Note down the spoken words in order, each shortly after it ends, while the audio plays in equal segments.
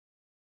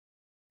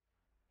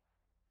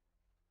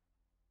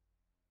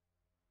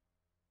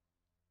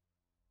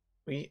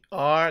We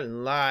are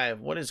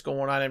live. What is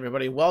going on,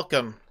 everybody?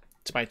 Welcome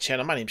to my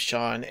channel. My name's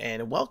Sean,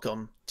 and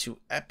welcome to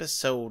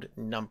episode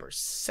number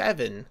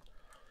 7.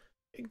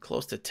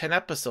 Close to 10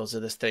 episodes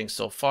of this thing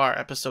so far.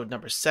 Episode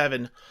number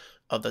 7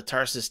 of the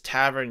Tarsis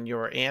Tavern,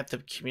 your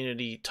Anthem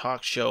community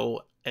talk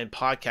show and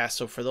podcast.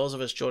 So for those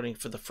of us joining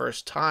for the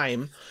first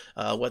time,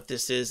 what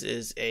this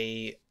is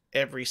a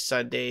every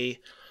Sunday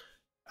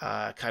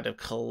kind of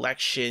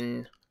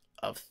collection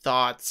of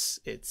thoughts.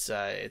 It's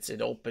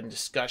an open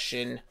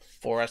discussion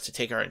for us to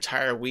take our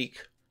entire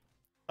week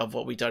of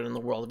what we've done in the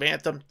world of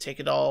Anthem, take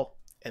it all,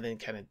 and then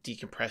kind of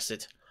decompress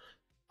it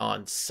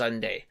on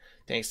Sunday.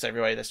 Thanks to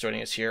everybody that's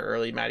joining us here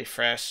early. Matty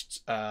Fresh,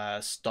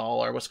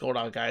 Staller, what's going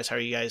on, guys? How are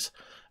you guys?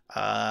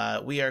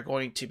 We are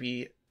going to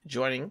be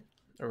joining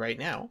right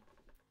now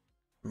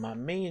my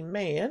main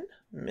man,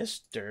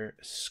 Mr.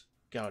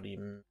 Scotty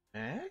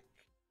Mac.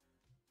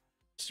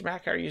 Mr.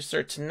 Mac, how are you,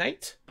 sir,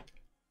 tonight?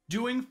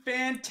 Doing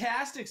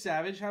fantastic,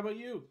 Savage. How about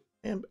you?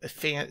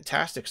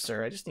 Fantastic,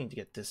 sir. I just need to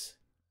get this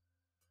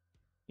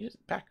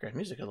background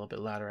music a little bit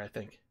louder, I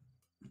think.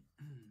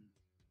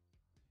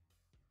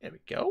 There we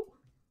go.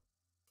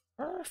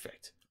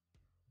 Perfect.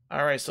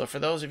 All right, so for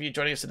those of you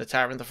joining us in the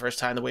tavern the first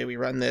time, the way we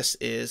run this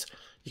is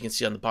you can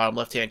see on the bottom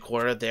left-hand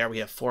corner there we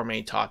have 4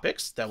 main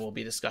topics that we'll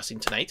be discussing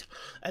tonight.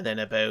 And then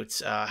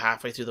about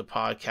halfway through the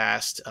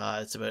podcast,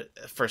 it's about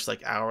first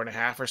like hour and a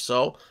half or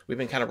so. We've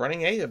been kind of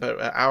running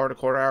about an hour and a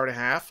quarter, hour and a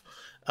half.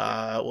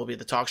 Will be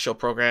the talk show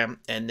program,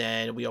 and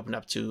then we open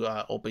up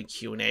to open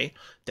Q&A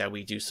that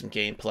we do some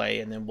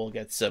gameplay, and then we'll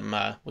get some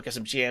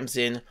jams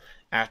in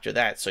after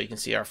that. So you can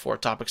see our 4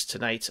 topics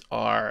tonight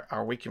are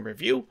our week in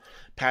review,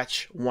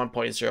 patch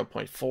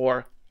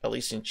 1.0.4,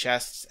 Elysian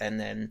chests, and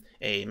then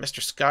a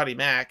Mr. Scotty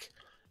Mac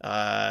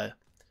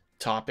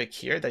topic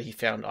here that he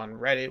found on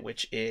Reddit,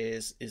 which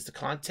is the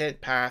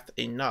content path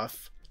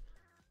enough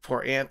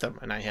for Anthem?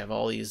 And I have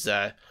all these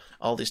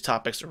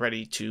topics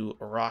ready to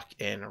rock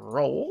and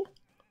roll.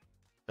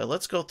 But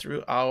let's go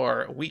through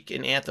our week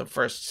in Anthem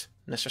first.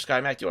 Mr.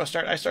 Scotty Mac, do you want to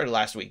start? I started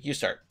last week. You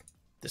start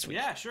this week.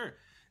 Yeah, sure.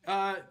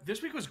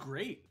 This week was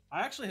great.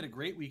 I actually had a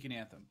great week in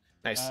Anthem.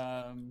 Nice.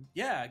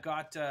 Yeah, I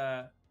got.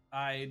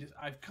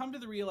 I've come to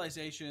the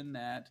realization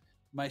that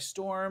my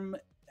storm,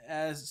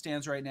 as it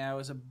stands right now,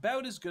 is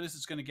about as good as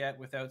it's going to get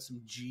without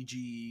some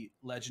GG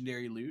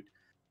legendary loot.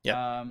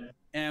 Yeah.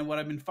 And what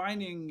I've been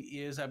finding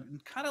is I've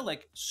been kind of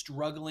like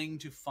struggling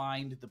to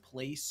find the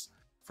place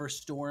for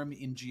Storm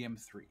in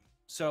GM3.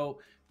 So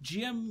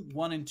GM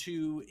 1 and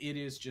 2, it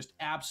is just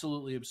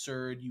absolutely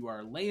absurd. You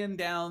are laying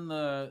down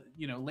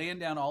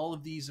all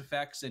of these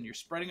effects, and you're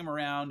spreading them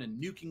around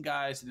and nuking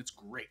guys, and it's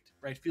great,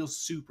 right? It feels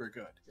super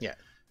good. Yeah.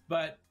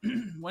 But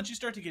once you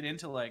start to get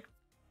into like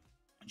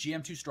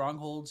GM2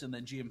 strongholds and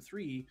then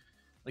GM3,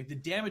 like the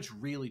damage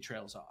really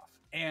trails off.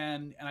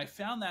 And I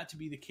found that to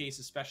be the case,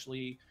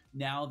 especially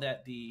now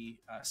that the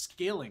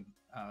scaling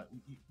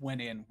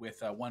went in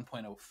with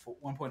 1.03,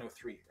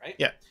 right?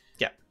 Yeah.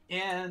 Yeah.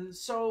 And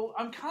so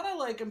I'm kind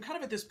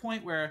of at this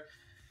point where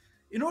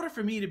in order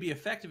for me to be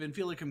effective and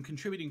feel like I'm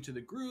contributing to the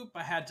group,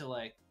 I had to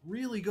like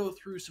really go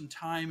through some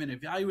time and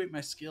evaluate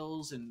my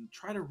skills and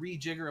try to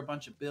rejigger a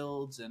bunch of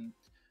builds. And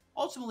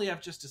ultimately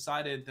I've just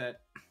decided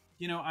that,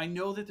 I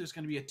know that there's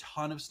going to be a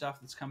ton of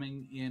stuff that's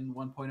coming in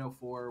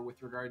 1.04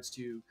 with regards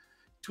to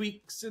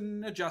tweaks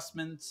and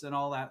adjustments and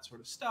all that sort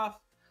of stuff.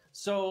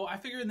 So I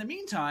figure in the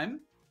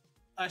meantime,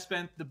 I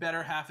spent the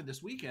better half of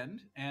this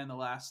weekend and the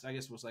last, I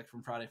guess it was like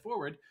from Friday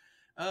forward,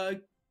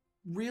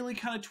 really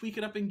kind of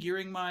tweaking up and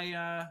gearing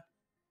my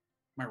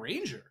my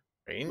Ranger.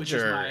 Hey,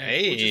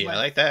 I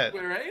like that.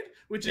 Right?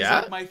 Which is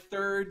like my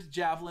 3rd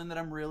javelin that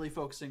I'm really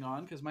focusing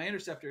on, because my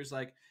interceptor is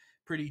like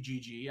pretty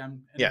GG.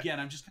 Again,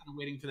 I'm just kind of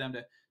waiting for them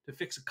to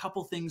fix a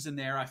couple things in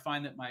there. I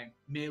find that my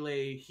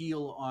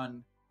heal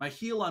on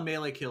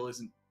melee kill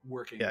isn't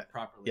working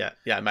properly.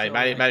 Yeah.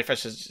 Matty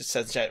Fresh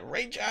says that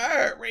Ranger.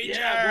 Yeah,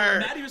 well,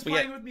 Matty was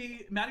playing with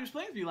me. Matty was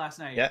playing with you last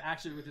night,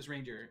 actually, with his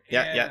Ranger.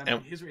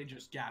 And his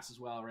Ranger's gas as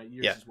well, right?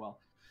 Yours as well.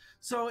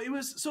 So it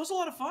was a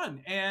lot of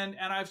fun, and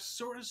I've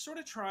sort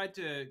of tried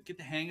to get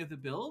the hang of the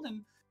build,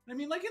 and I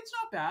mean, like, it's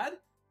not bad.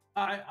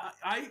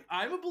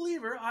 I'm a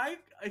believer.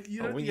 He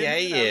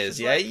is.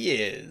 He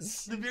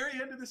is. The very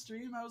end of the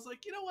stream, I was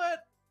like, you know what?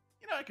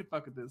 I could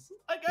fuck with this.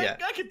 I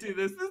could do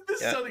this.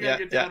 This is something I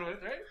get down with,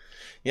 right?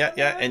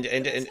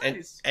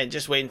 And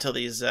just wait until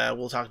these.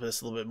 We'll talk about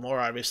this a little bit more,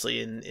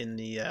 obviously, in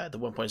the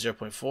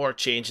 1.0.4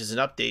 changes and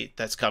update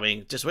that's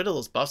coming. Just wait till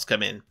those buffs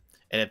come in,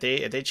 and if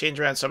they change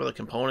around some of the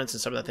components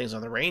and some of the things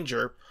on the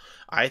Ranger,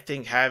 I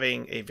think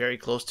having a very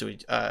close to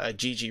a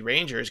GG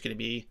Ranger is going to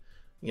be,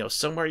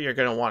 somewhere you're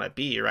going to want to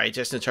be, right?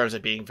 Just in terms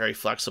of being very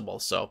flexible.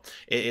 So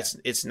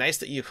it's nice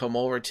that you come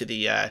over to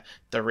the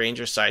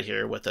Ranger side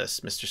here with us,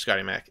 Mr.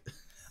 Scotty Mac.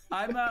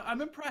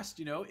 I'm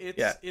impressed.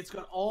 It's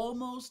got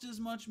almost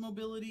as much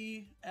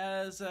mobility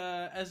as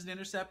an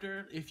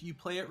interceptor if you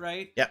play it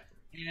right. Yeah.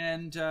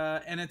 And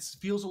it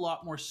feels a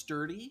lot more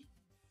sturdy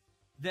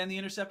than the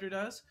interceptor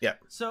does. Yeah.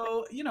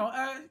 So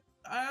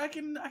I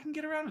can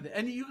get around with it,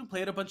 and you can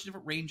play at a bunch of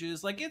different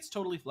ranges. Like, it's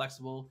totally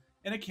flexible.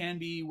 and it can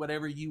be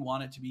whatever you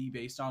want it to be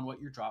based on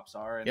what your drops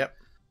are. And Yep.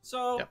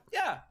 so Yep.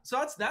 yeah,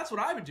 so that's what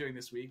I've been doing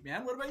this week,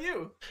 man. What about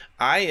you?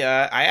 I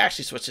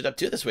actually switched it up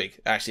too this week,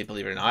 actually,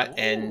 believe it or not.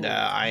 And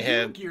I You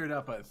have geared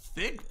up a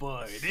thick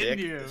boy, didn't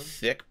you?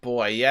 thick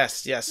boy.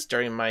 Yes,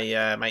 during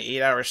my my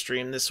 8-hour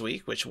stream this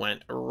week, which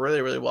went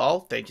really, really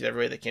well. Thank you to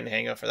everybody that came to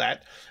hang out for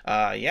that.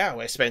 Yeah,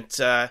 I spent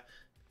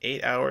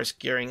 8 hours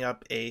gearing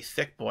up a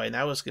thick boy, and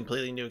that was a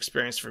completely new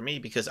experience for me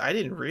because I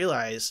didn't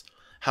realize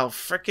how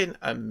freaking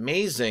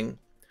amazing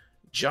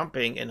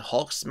jumping and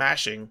Hulk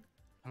smashing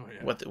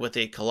with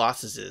a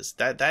Colossus is.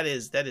 That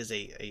is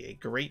a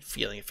great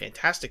feeling, a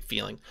fantastic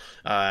feeling.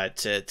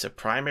 To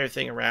prime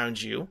everything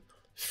around you,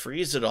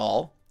 freeze it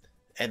all,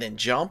 and then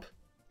jump,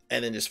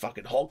 and then just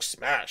fucking Hulk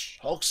smash.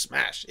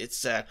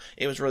 It's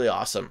it was really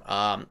awesome.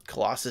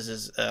 Colossus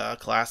is a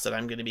class that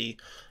I'm going to be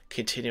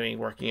continuing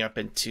working up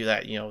into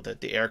that,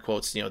 the air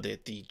quotes, the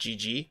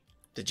GG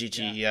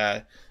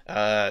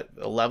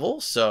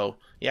level. So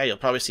yeah, you'll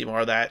probably see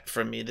more of that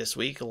from me this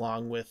week,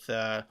 along with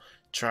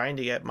trying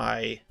to get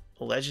my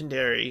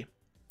legendary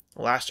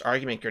last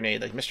argument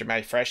grenade like Mr.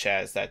 Matty Fresh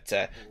has. That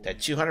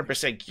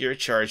 200% gear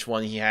charge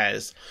one he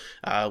has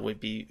would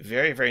be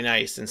very, very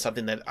nice, and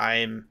something that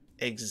I'm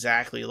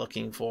exactly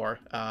looking for.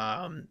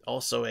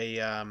 Also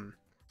a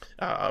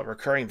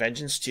recurring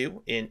vengeance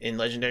too in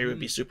legendary would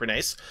be super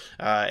nice,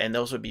 and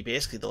those would be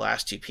basically the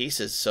last two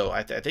pieces. So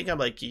I think I'm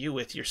like you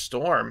with your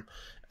storm.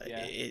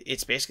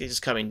 It's basically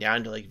just coming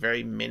down to like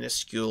very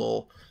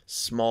minuscule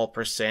small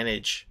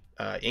percentage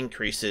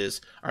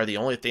increases are the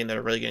only thing that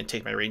are really going to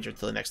take my ranger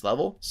to the next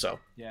level. So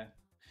yeah,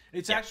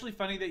 it's actually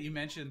funny that you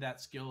mentioned that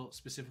skill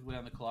specifically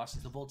on the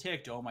Colossus. The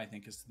Voltaic Dome, I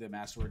think, is the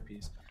masterwork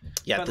piece.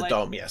 Yeah, but the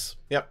dome, yes.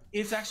 Yep.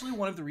 It's actually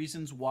one of the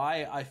reasons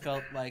why I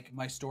felt like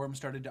my storm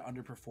started to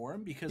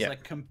underperform, because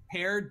like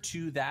compared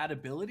to that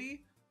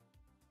ability,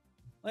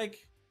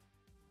 like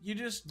you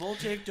just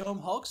Voltaic Dome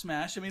Hulk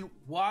smash. I mean,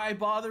 why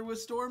bother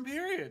with storm,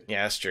 period?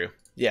 Yeah, that's true.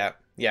 Yeah,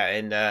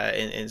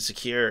 and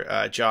Secure,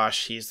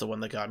 Josh, he's the one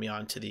that got me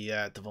onto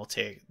the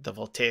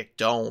Voltaic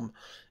Dome,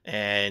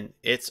 and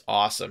it's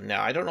awesome.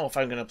 Now I don't know if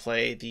I'm gonna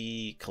play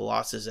the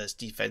Colossus as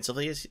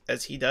defensively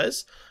as he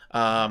does,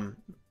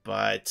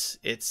 but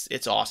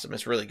it's awesome.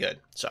 It's really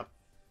good. So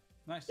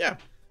nice. Yeah,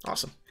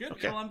 awesome. Good.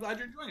 Okay. Well, I'm glad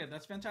you're enjoying it.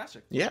 That's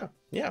fantastic. Yeah.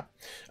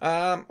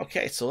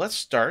 Okay, so let's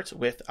start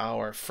with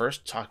our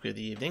first topic of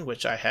the evening,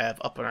 which I have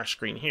up on our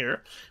screen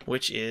here,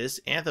 which is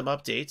Anthem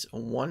Update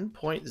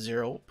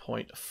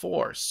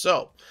 1.0.4.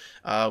 So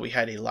we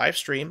had a live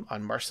stream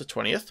on March the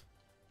 20th,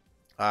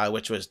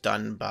 which was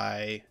done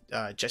by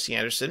Jesse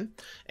Anderson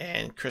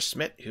and Chris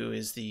Smith, who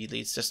is the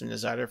lead system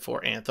designer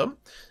for Anthem,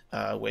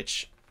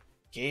 which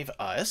gave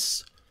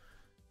us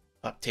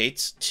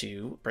updates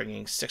to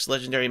bringing 6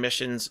 legendary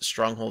missions,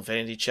 stronghold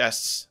vanity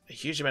chests, a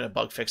huge amount of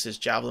bug fixes,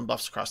 javelin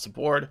buffs across the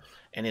board,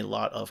 and a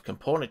lot of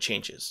component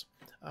changes.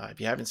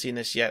 If you haven't seen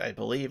this yet, I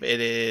believe it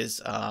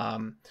is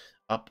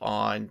up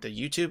on the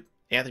YouTube,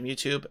 Anthem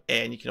YouTube,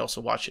 and you can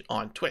also watch it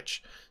on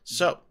Twitch.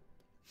 So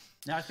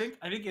now I think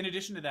in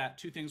addition to that,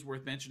 2 things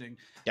worth mentioning.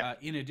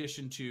 In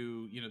addition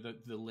to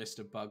the list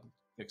of bug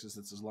fixes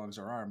that's as long as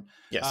our arm.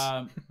 Yes.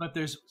 But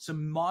there's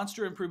some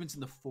monster improvements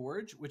in the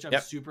Forge, which I'm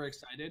super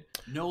excited.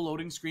 No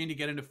loading screen to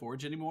get into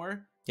Forge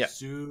anymore.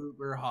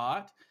 Super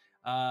hot.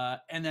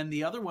 And then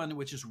the other one,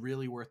 which is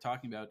really worth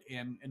talking about,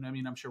 and I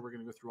mean, I'm sure we're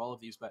going to go through all of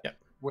these, but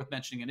worth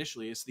mentioning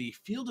initially, is the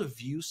field of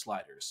view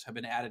sliders have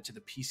been added to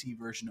the PC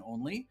version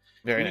only.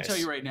 Very nice. Let me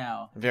tell you right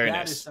now,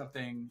 that is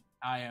something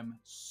I am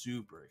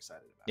super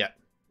excited about.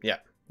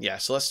 Yeah.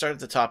 So let's start at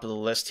the top of the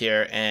list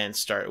here and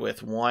start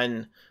with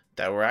one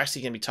that we're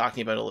actually going to be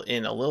talking about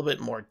in a little bit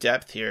more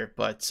depth here,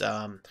 but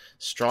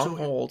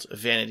stronghold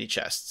vanity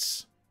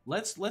chests.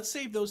 Let's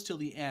save those till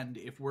the end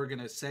if we're going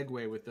to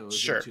segue with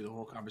those into the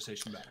whole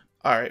conversation about it.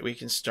 All right, we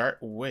can start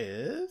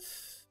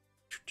with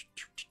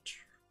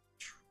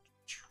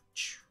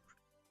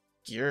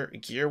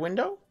gear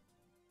window.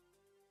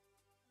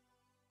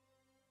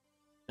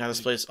 Now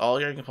displays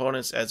all your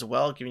components as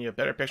well, giving you a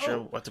better picture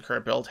of what the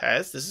current build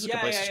has. This is a good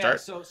place to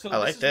start. So I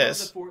like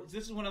this.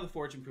 This is one of the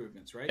Forge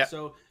improvements, right?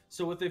 So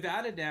what they've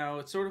added now,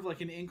 it's sort of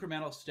like an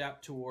incremental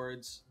step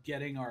towards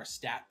getting our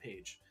stat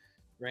page,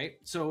 right?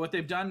 So what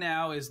they've done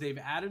now is they've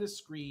added a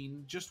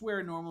screen just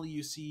where normally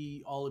you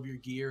see all of your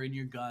gear and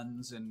your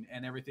guns and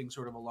everything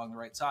sort of along the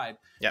right side.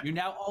 You're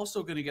now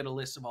also going to get a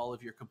list of all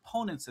of your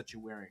components that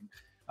you're wearing.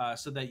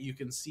 So that you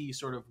can see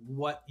sort of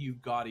what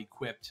you've got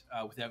equipped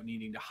without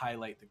needing to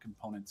highlight the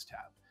components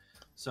tab.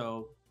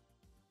 So,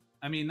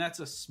 I mean, that's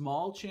a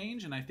small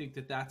change, and I think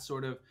that's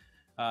sort of,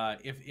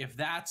 if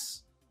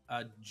that's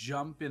a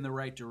jump in the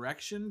right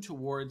direction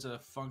towards a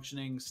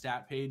functioning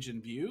stat page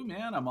and view,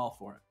 man, I'm all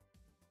for it.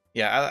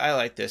 Yeah, I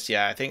like this.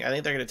 Yeah, I think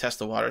they're going to test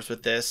the waters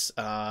with this.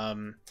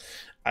 I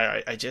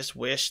just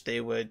wish they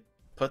would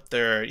put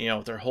their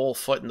their whole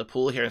foot in the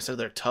pool here instead of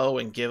their toe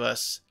and give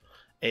us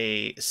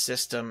a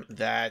system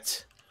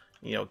that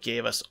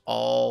gave us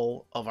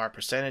all of our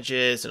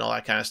percentages and all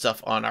that kind of stuff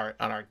on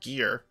our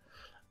gear.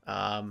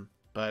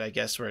 but I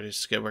guess we're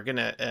just good. We're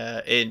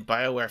gonna in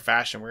BioWare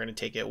fashion, we're gonna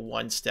take it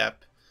one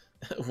step,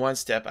 one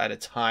step at a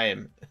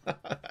time.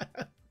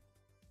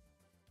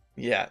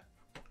 Yeah.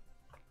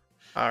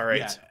 All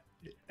right.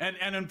 Yeah,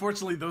 and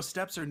unfortunately, those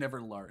steps are never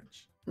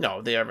large.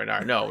 No, they ever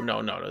are. No.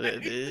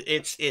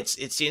 It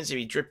seems to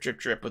be drip, drip,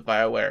 drip with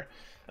BioWare,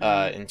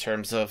 in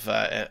terms of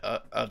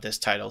this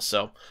title.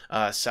 So,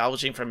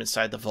 salvaging from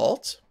inside the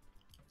vault,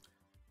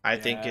 I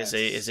think is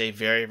a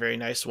very, very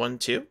nice one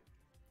too.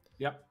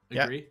 Yep,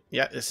 agree.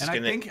 Yeah, this is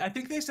And gonna. I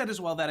think they said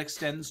as well that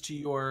extends to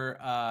your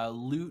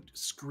loot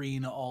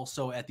screen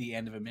also at the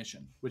end of a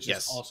mission, which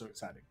is also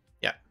exciting.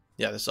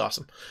 Yeah, this is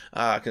awesome.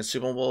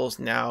 Consumables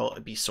now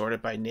be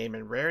sorted by name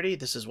and rarity.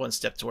 This is one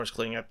step towards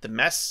cleaning up the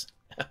mess,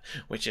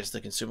 which is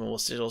the consumable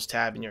sigils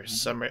tab in your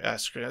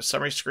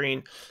summary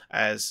screen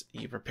as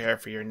you prepare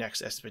for your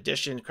next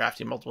expedition.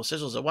 Crafting multiple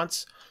sigils at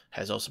once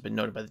has also been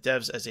noted by the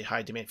devs as a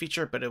high demand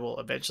feature, but it will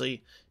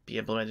eventually be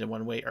implemented in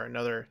one way or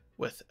another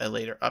with a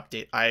later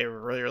update. I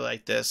really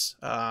like this.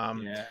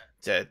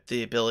 That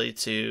the ability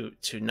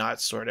to not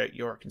sort out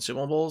your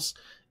consumables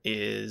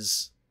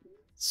is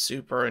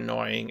super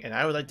annoying, and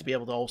I would like to be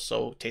able to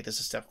also take this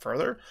a step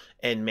further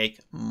and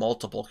make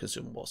multiple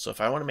consumables. So if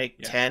I want to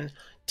make 10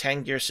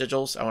 gear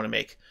sigils, I want to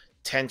make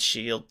 10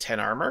 shield, 10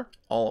 armor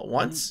all at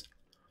once.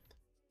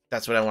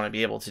 That's what I want to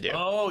be able to do.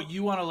 Oh,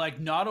 you want to like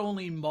not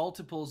only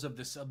multiples of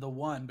the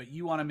one, but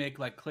you want to make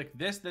like click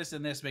this,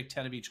 and this, make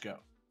 10 of each go.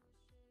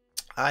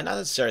 Not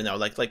necessarily, no.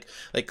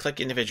 Like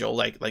click individual,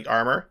 like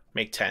armor,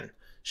 make 10.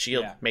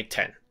 Shield, make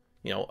 10.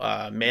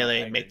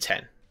 Melee, make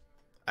 10.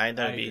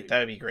 That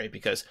would be great,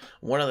 because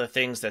one of the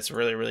things that's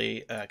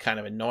really kind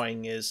of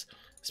annoying is,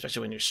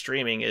 especially when you're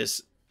streaming,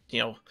 is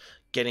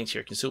getting to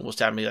your consumables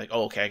tab and be like,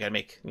 oh, okay, I gotta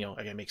make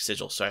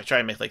sigils. So I try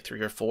and make like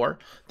 3 or 4.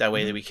 That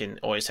way that we can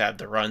always have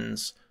the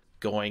runs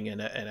going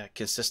in a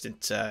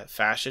consistent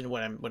fashion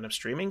when I'm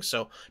streaming.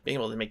 So being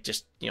able to make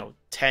just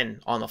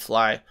 10 on the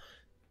fly,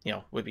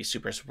 would be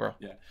super super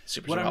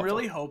what I'm helpful.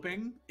 Really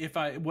hoping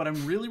what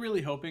I'm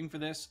really hoping for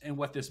this, and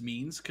what this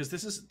means, because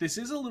this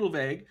is a little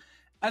vague.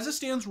 As it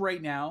stands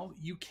right now,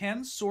 you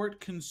can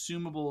sort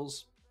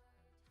consumables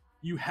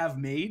you have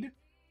made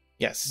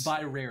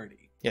by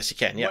rarity. Yes, you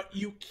can. Yeah. What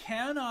you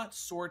cannot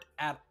sort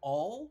at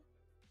all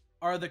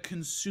are the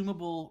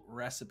consumable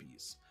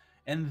recipes.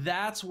 And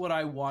that's what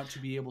I want to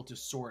be able to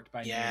sort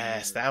by name.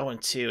 Yes, that one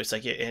too. It's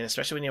like, and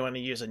especially when you want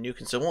to use a new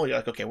consumable, you're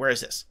like, okay, where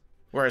is this?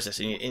 Where is this?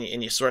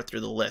 And you sort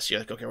through the list.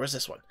 You're like, okay, where's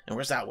this one? And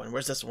where's that one?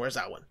 Where's this one? Where's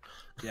that one?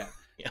 Yeah.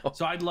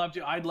 So I'd love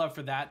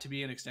for that to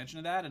be an extension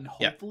of that, and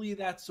hopefully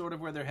that's sort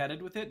of where they're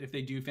headed with it. If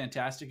they do,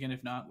 fantastic, and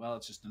if not, well,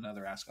 it's just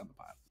another ask on the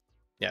pile.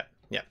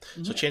 Yeah.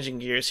 So changing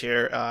gears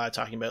here,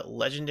 talking about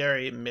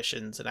legendary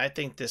missions, and I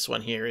think this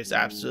one here is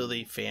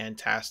absolutely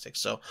fantastic.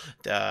 So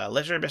the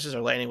legendary missions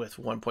are landing with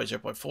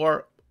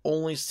 1.0.4,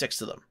 only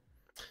 6 of them.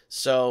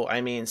 So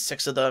I mean,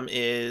 6 of them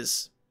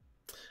is.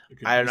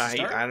 I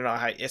don't know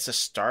how it's a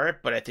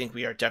start, but I think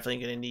we are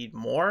definitely going to need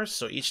more.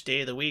 So each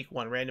day of the week,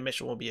 one random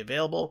mission will be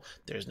available.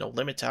 There's no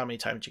limit to how many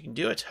times you can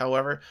do it.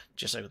 However,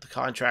 just like with the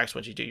contracts,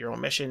 once you do your own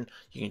mission,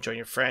 you can join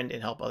your friend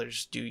and help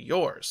others do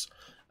yours.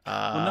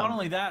 Well, not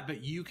only that,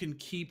 but you can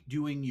keep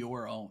doing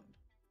your own.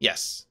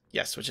 Yes,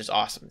 which is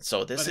awesome.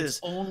 So this is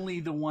only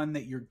the one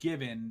that you're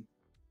given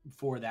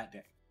for that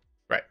day.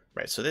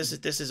 Right. So this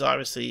is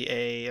obviously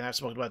and I've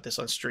spoken about this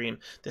on stream.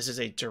 This is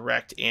a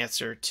direct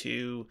answer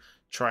to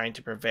trying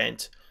to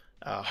prevent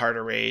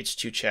harder rage,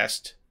 2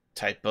 chest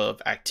type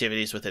of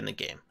activities within the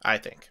game, I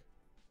think.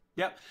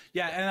 Yep.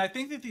 Yeah, and I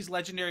think that these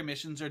legendary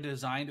missions are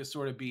designed to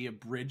sort of be a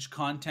bridge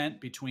content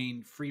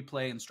between free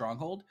play and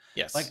Stronghold.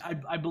 Yes. Like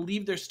I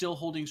believe they're still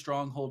holding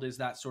Stronghold as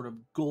that sort of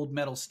gold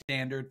medal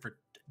standard for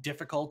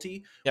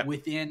difficulty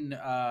within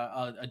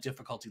a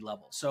difficulty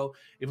level. So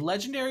if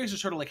legendaries are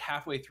sort of like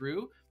halfway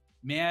through,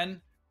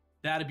 man,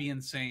 that'd be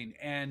insane.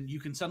 And you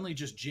can suddenly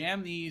just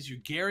jam these. You're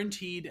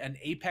guaranteed an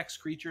apex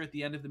creature at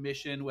the end of the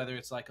mission, whether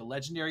it's like a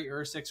legendary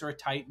Ursix or a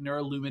Titan or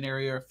a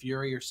Luminary or a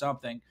Fury or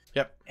something.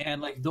 Yep.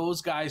 And like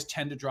those guys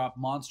tend to drop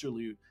monster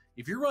loot.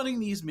 If you're running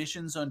these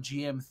missions on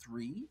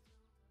GM3,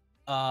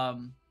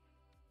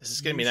 this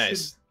is going to be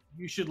nice.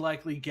 You should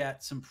likely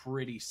get some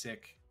pretty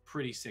sick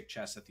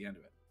chests at the end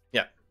of it.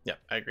 Yeah,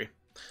 I agree.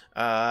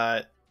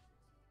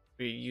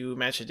 You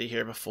mentioned it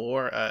here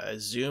before, a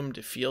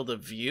zoomed field of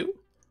view,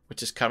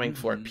 which is coming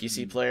for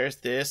PC players.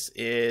 This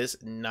is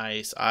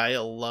nice. I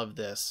love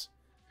this.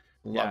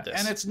 Love this.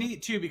 And it's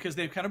neat too, because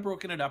they've kind of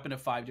broken it up into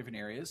 5 different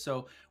areas.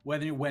 So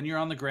when you're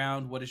on the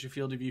ground, what is your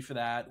field of view for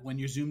that? When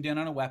you're zoomed in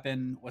on a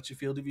weapon, what's your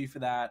field of view for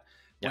that?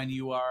 When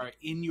you are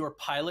in your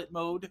pilot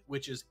mode,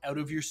 which is out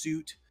of your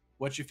suit,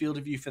 what's your field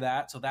of view for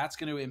that? So that's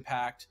going to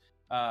impact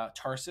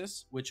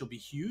Tarsis, which will be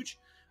huge.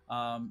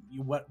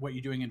 What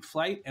you're doing in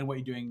flight and what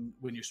you're doing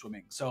when you're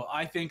swimming. So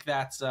I think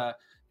that's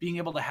being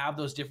able to have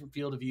those different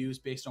field of views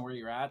based on where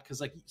you're at.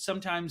 Because like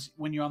sometimes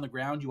when you're on the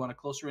ground, you want a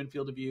closer in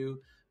field of view,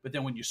 but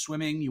then when you're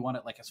swimming, you want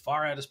it like as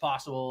far out as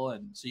possible,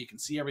 and so you can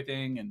see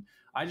everything. And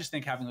I just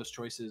think having those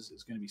choices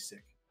is going to be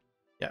sick.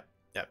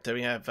 Yeah, then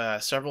we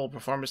have several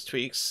performance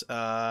tweaks.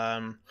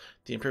 The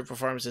improved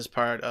performance is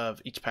part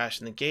of each patch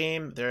in the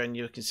game. Therein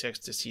you can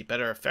expect to see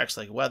better effects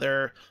like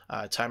weather,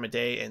 time of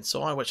day, and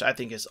so on, which I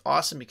think is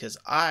awesome because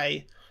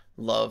I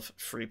love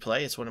free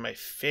play. It's one of my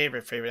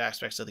favorite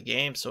aspects of the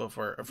game. So if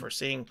we're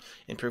seeing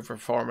improved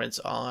performance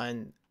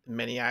on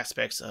many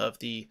aspects of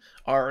the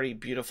already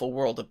beautiful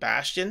world of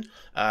Bastion,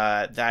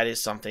 that is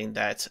something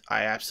that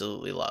I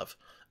absolutely love.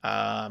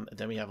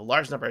 Then we have a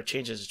large number of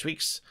changes and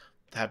tweaks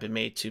have been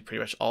made to pretty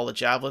much all the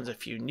javelins, a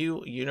few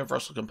new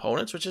universal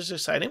components, which is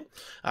exciting.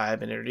 Have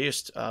been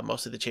introduced.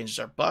 Most of the changes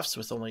are buffs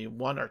with only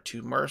one or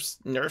two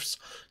nerfs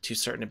to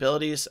certain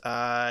abilities.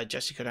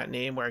 Jesse could not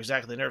name where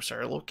exactly the nerfs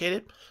are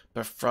located,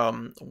 but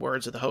from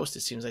words of the host,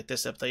 it seems like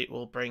this update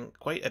will bring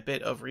quite a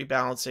bit of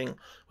rebalancing,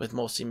 with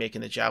mostly making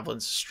the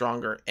javelins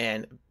stronger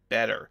and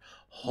better.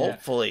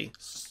 Hopefully,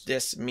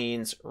 this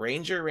means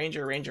Ranger. So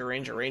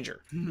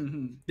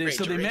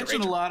they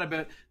mentioned a lot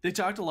about, they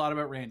talked a lot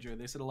about Ranger.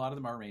 They said a lot of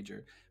them are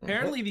Ranger.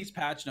 Apparently these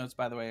patch notes,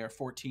 by the way, are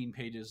 14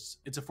 pages.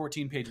 It's a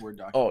 14-page Word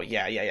document. Oh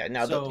yeah.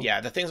 Now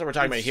the things that we're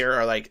talking about here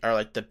are like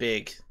the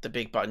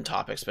big button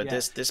topics, but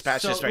this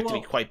patch is expected to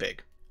be quite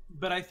big.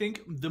 But I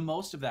think the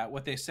most of that,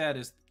 what they said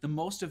is the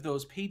most of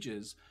those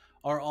pages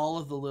are all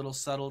of the little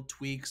subtle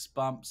tweaks,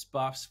 bumps,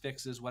 buffs,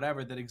 fixes,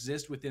 whatever that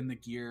exist within the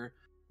gear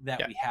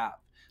that we have.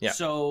 Yeah.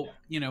 So,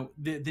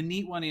 the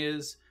neat one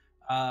is,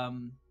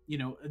 and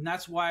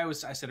that's why I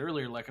said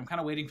earlier, like, I'm kind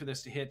of waiting for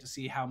this to hit to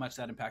see how much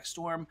that impacts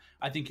Storm.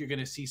 I think you're going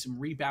to see some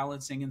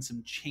rebalancing and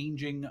some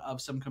changing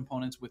of some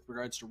components with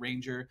regards to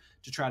Ranger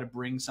to try to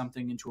bring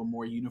something into a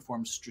more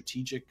uniform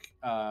strategic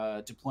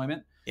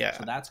deployment. Yeah.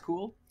 So that's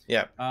cool.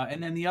 Yeah.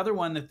 And then the other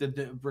one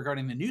that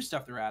regarding the new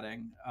stuff they're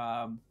adding,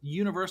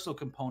 universal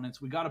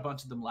components, we got a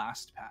bunch of them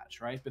last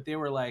patch, right? But they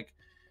were like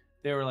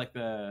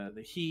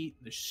the heat,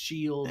 the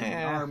shield, and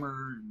the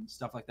armor, and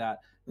stuff like that.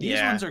 These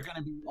ones are going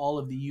to be all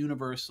of the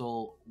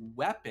universal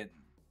weapon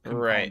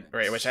components.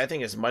 Right, which I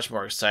think is much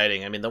more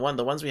exciting. I mean, the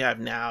ones we have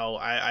now,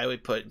 I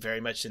would put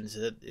very much into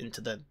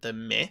the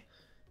meh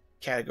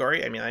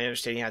category. I mean, I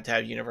understand you have to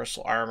have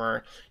universal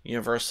armor,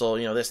 universal,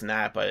 this and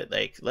that, but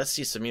like, let's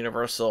see some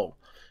universal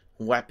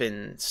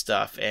weapon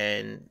stuff,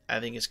 and I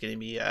think it's going to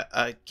be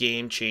a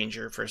game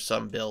changer for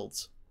some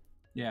builds.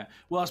 Yeah,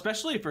 well,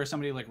 especially for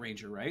somebody like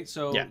Ranger, right?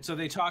 So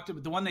they talked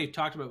about, the one they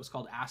talked about was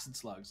called acid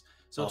slugs.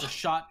 So it's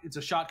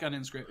a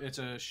shotgun it's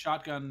a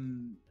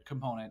shotgun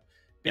component.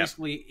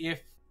 Basically,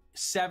 if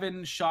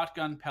 7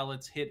 shotgun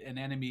pellets hit an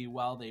enemy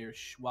while you're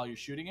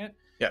shooting it,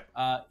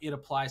 it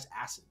applies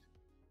acid.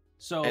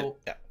 So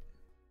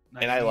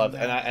I love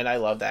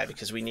that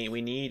because we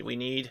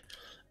need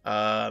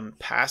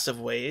passive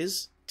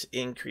ways to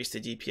increase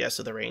the DPS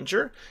of the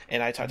Ranger.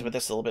 And I talked about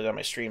this a little bit on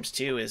my streams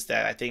too, is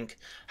that I think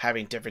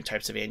having different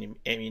types of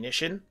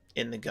ammunition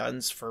in the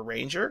guns for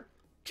Ranger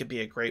could be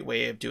a great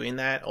way of doing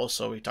that.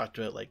 Also, we talked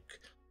about like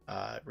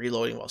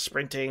reloading while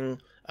sprinting,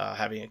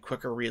 having a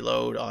quicker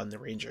reload on the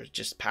Ranger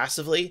just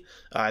passively.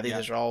 I think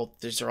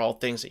these are all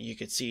things that you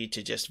could see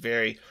to just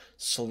very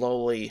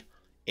slowly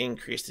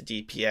increase the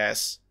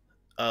DPS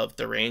of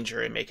the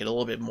Ranger and make it a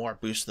little bit more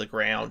boost to the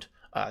ground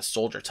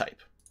soldier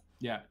type.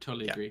 Yeah,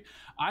 totally agree.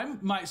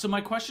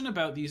 My question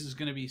about these is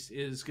going to be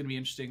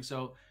interesting.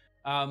 So,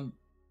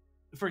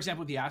 for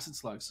example, the acid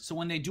slugs. So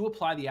when they do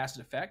apply the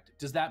acid effect,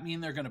 does that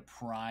mean they're going to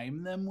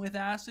prime them with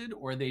acid,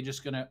 or are they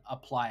just going to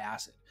apply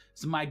acid?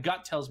 So my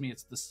gut tells me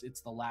it's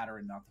the latter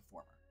and not the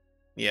former.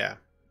 Yeah.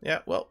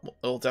 Well,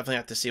 we'll definitely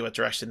have to see what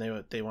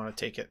direction they want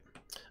to take it.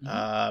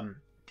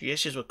 The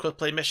issues with quick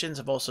play missions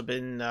have also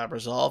been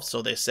resolved,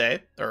 so they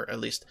say, or at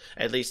least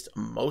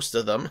most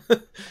of them.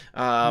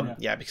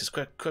 Because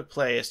quick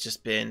play has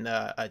just been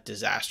a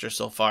disaster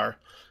so far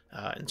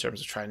in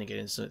terms of trying to get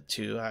into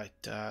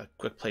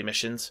quick play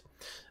missions.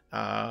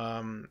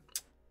 The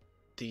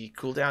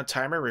cooldown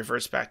timer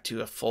reverts back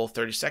to a full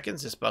 30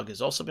 seconds. This bug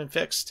has also been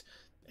fixed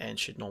and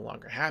should no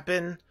longer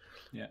happen.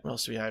 Yeah. What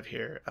else do we have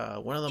here?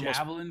 One of the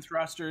javelin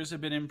thrusters have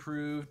been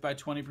improved by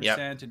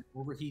 20%, and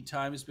overheat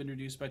time has been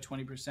reduced by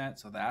 20%.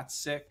 So that's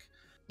sick.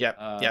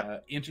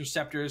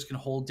 Interceptors can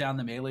hold down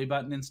the melee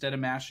button instead of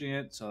mashing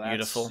it. So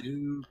that's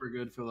super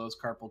good for those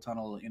carpal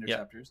tunnel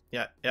interceptors.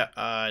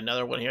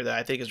 Another one here that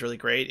I think is really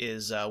great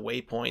is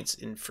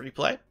waypoints in free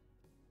play.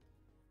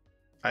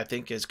 I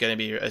think is going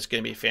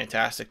to be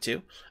fantastic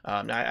too.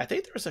 I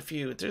think there is a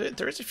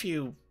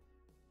few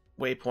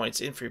waypoints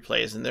in free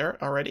play, isn't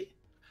there already?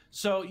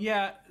 So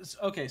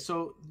okay.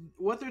 So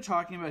what they're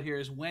talking about here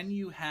is when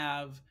you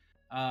have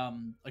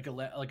like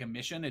a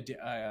mission,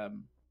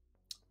 an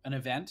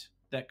event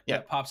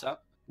that pops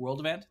up, world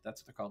event,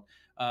 that's what they're called,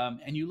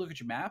 and you look at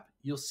your map,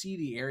 you'll see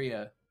the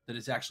area that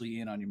is actually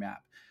on your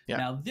map.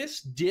 Now this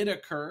did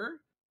occur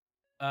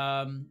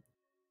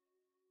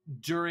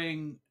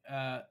during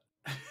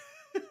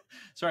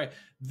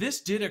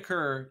this did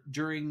occur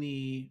during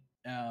the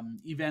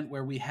event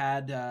where we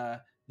had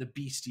the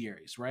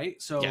bestiaries,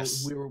 right? So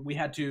we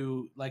had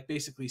to like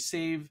basically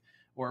save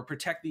or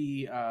protect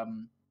the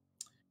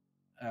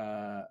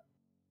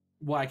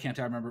why can't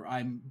I remember?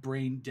 I'm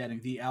brain deading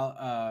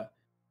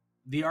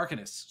The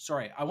Arcanists.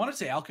 Sorry, I wanted to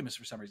say Alchemists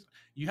for some reason.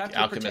 You have The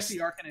to protect Alchemist. the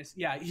Arcanists.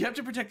 Yeah, you have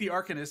to protect the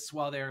Arcanists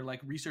while they're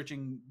like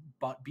researching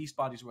beast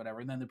bodies or whatever,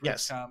 and then the brutes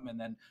Yes. come, and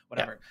then Yeah.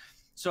 whatever.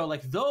 So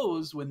like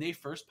those, when they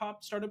first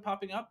started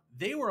popping up,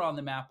 they were on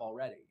the map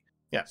already.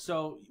 Yeah.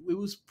 So it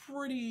was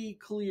pretty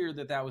clear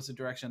that that was the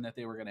direction that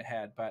they were going to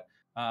head. But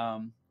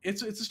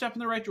it's a step in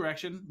the right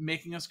direction,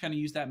 making us kind of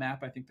use that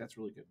map. I think that's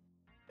really good.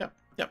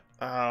 Yep.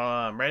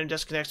 Random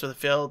disconnects with a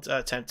failed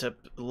attempt to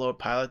load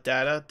pilot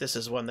data. This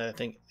is one that I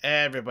think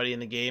everybody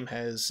in the game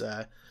has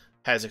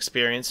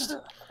experienced.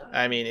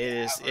 I mean,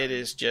 it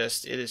is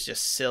just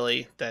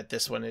silly that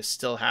this one is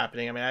still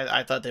happening. I mean,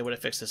 I thought they would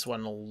have fixed this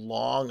one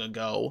long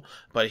ago,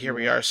 but here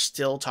we are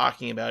still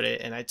talking about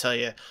it. And I tell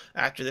you,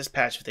 after this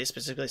patch, if they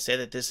specifically say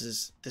that this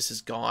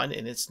is gone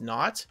and it's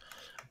not,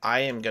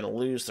 I am gonna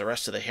lose the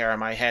rest of the hair on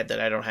my head that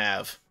I don't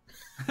have.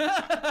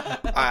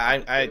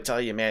 I tell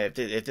you, man,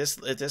 if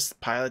this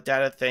pilot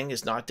data thing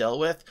is not dealt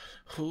with,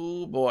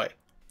 oh boy,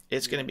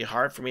 it's going to be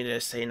hard for me to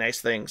say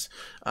nice things.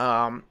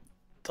 The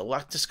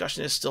luck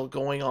discussion is still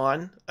going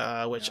on,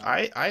 which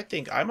I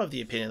think I'm of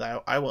the opinion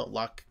that I want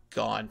luck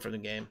gone from the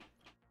game.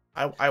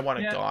 I want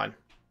it gone.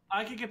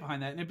 I could get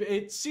behind that. And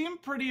it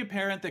seemed pretty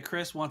apparent that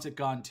Chris wants it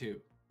gone too.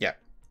 Yeah.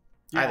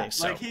 I think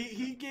so. Like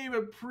he gave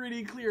a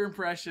pretty clear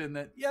impression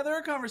that there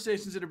are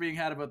conversations that are being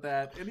had about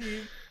that, and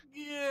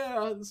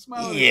I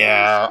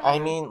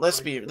mean, let's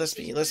be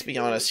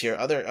honest here.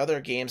 Other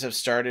games have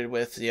started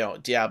with,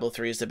 Diablo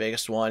 3 is the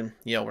biggest one.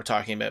 We're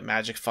talking about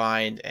Magic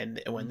Find,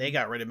 and when they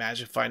got rid of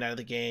Magic Find out of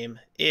the game,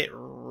 it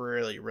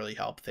really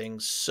helped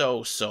things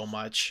so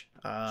much.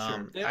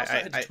 Sure. They also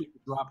had to tweak the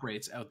drop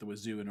rates out the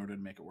wazoo in order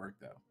to make it work,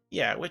 though.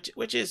 Yeah,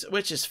 which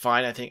is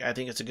fine. I think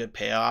it's a good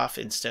payoff.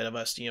 Instead of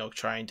us,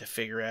 trying to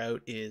figure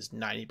out is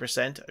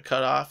 90% a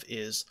cutoff,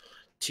 is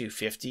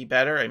 250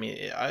 better. I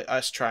mean,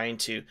 us trying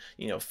to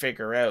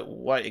figure out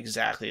what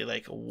exactly,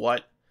 like,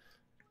 what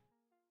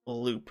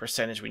loop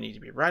percentage we need to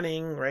be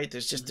running, right?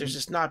 There's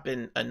just not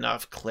been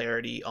enough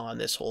clarity on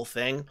this whole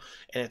thing,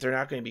 and if they're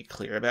not going to be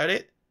clear about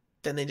it,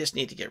 then they just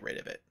need to get rid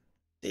of it.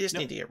 They just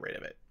need to get rid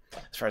of it,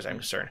 as far as I'm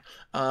concerned.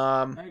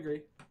 I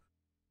agree.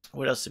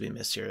 What else did we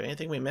miss here?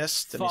 Anything we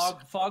missed?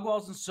 Fog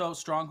walls and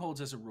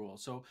strongholds as a rule.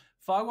 So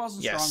fog walls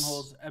and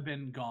strongholds have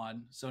been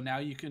gone. So now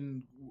you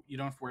don't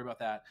have to worry about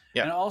that.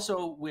 Yeah. And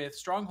also with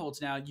strongholds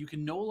now, you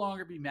can no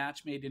longer be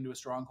match made into a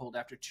stronghold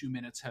after 2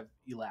 minutes have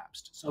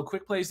elapsed. So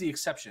quick play is the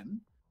exception.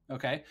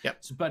 Okay. Yep.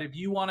 So, but if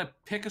you want to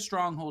pick a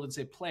stronghold and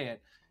say play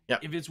it,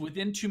 if it's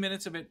within 2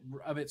 minutes of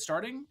it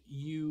starting,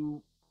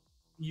 you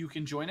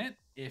can join it.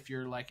 If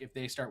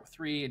they start with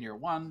 3 and you're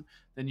 1,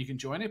 then you can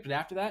join it. But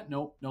after that,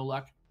 no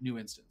luck, new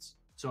instance.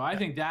 So I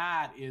think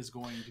that is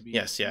going to be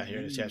here it is.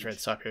 Right at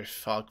the top here,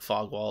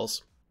 fog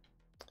walls.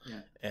 Yeah.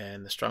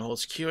 And the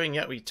strongholds queuing.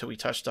 Yeah, we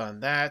touched on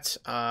that.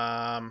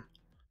 And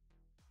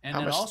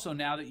then also,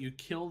 now that you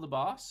kill the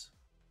boss,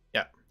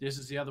 this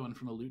is the other one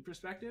from a loot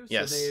perspective.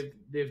 Yes. So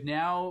they've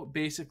now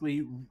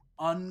basically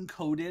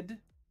uncoded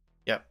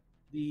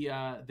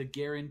the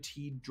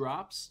guaranteed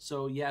drops.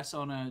 So yes,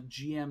 on a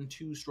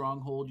GM2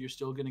 stronghold, you're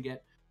still going to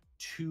get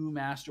 2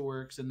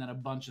 masterworks and then a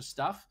bunch of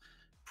stuff.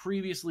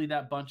 Previously,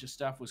 that bunch of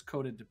stuff was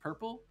coded to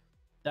purple.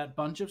 That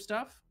bunch of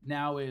stuff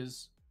now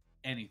is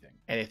anything.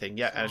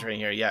 Yeah, so I was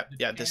reading here. Yeah.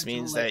 This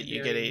means that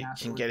you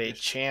can get a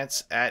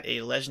chance at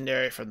a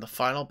legendary from the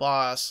final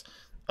boss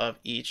of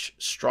each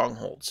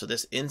stronghold. So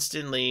this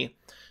instantly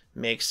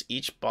makes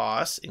each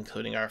boss,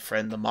 including our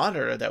friend the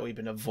Monitor that we've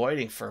been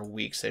avoiding for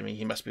weeks. I mean,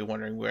 he must be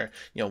wondering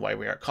why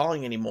we aren't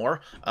calling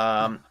anymore.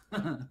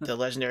 The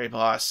legendary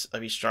boss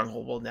of each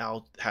stronghold will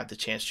now have the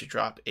chance to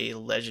drop a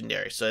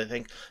legendary. So I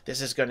think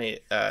this is going to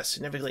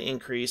significantly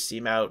increase the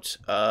amount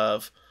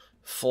of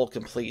full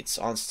completes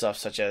on stuff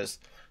such as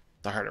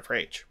the Heart of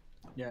Rage.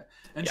 Yeah.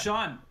 And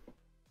Sean,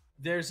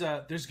 there's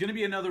going to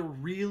be another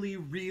really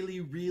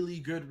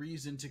good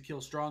reason to kill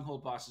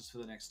stronghold bosses for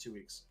the next 2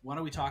 weeks. Why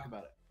don't we talk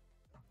about it?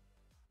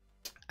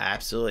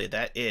 Absolutely.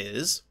 That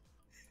is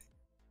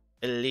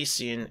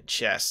Elysian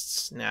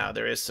chests. Now,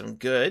 there is some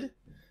good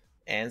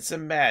and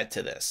some bad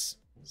to this.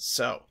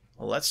 So,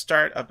 let's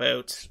talk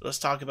about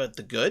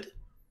the good.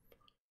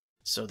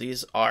 So,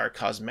 these are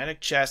cosmetic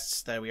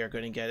chests that we are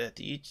going to get at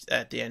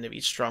the end of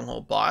each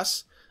stronghold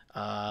boss.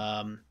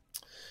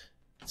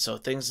 So,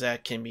 things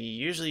that can be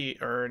usually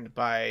earned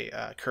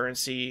by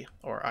currency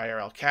or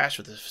IRL cash,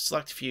 with a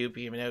select few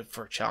being out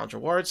for challenge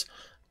rewards.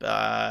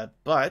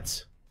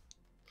 But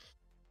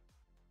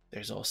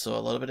there's also a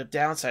little bit of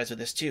downsides with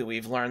this too.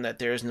 We've learned that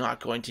there's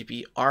not going to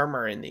be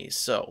armor in these.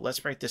 So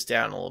let's break this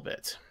down a little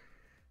bit.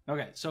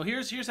 Okay, so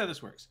here's how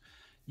this works.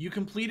 You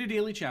complete a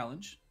daily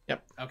challenge.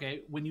 Yep.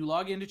 Okay, when you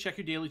log in to check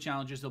your daily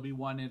challenges, there'll be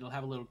one and it'll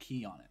have a little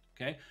key on it.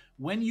 Okay,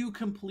 when you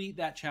complete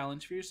that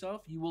challenge for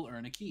yourself, you will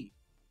earn a key.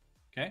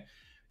 Okay,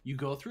 you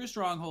go through a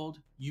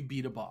stronghold, you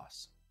beat a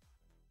boss.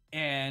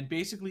 And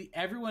basically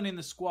everyone in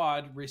the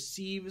squad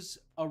receives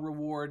a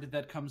reward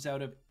that comes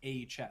out of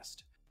a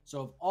chest.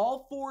 So if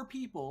all 4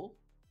 people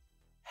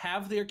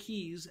have their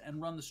keys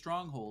and run the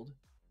stronghold,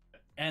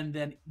 and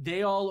then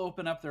they all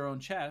open up their own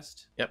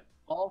chest, yep,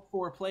 all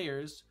 4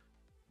 players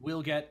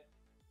will get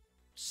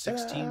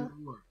 16 Ta-da.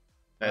 rewards.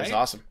 That is right?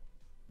 awesome.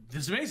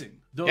 This is amazing.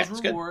 Those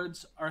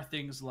rewards are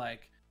things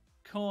like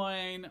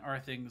coin, are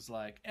things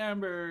like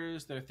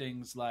embers, they're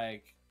things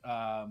like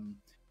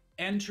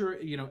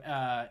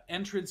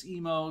entrance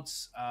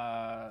emotes,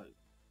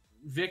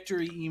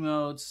 victory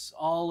emotes,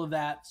 all of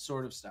that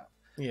sort of stuff.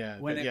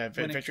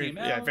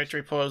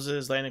 Victory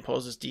poses, landing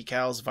poses,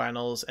 decals,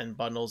 vinyls, and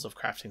bundles of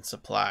crafting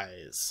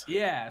supplies.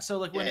 Yeah, so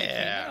like when it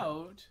came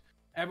out,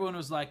 everyone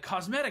was like,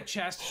 cosmetic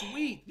chest,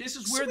 sweet, this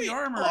is where the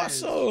armor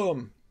is.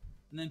 Awesome.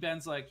 And then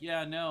Ben's like,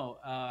 yeah, no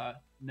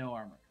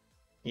armor.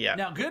 Yeah.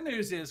 Now, good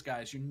news is,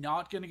 guys, you're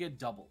not going to get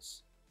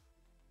doubles.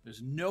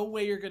 There's no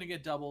way you're going to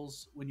get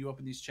doubles when you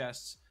open these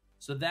chests.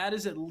 So that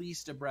is at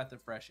least a breath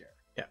of fresh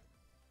air.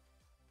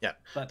 Yeah.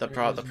 But the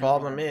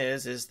problem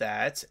is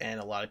that,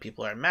 and a lot of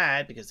people are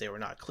mad because they were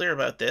not clear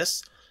about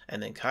this,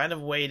 and then kind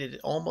of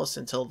waited almost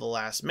until the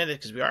last minute,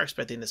 because we are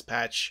expecting this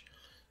patch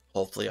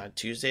hopefully on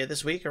Tuesday of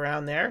this week,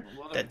 around there.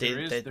 Well,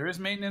 there is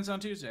maintenance on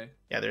Tuesday.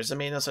 Yeah, there's a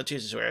maintenance on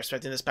Tuesday, so we're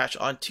expecting this patch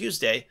on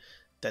Tuesday.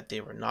 That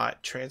they were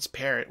not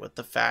transparent with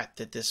the fact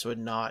that this would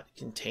not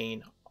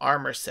contain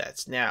armor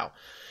sets. Now,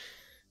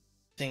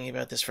 thinking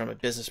about this from a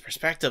business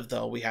perspective,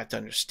 though, we have to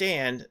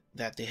understand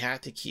that they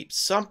have to keep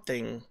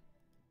something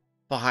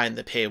behind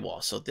the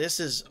paywall. So this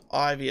is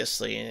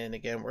obviously, and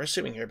again, we're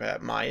assuming here,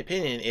 but my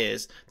opinion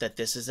is that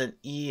this is an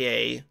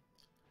EA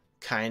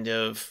kind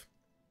of,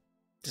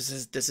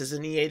 this is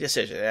an EA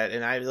decision.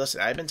 And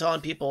I've been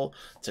telling people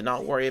to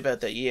not worry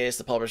about that EA is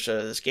the publisher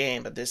of this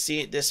game, but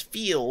this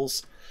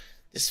feels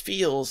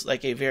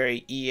like a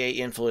very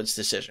EA influenced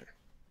decision.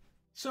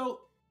 So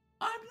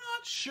I'm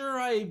not sure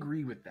I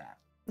agree with that.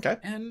 Okay.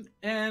 And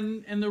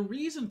the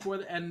reason for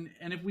that, and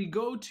if we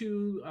go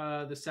to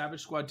the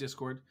Savage Squad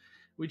Discord,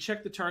 we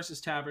check the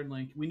Tarsis Tavern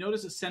link, we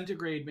notice that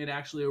Centigrade made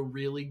actually a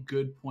really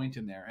good point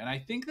in there. And I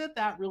think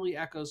that really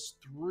echoes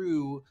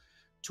through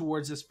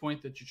towards this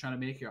point that you're trying to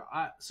make here.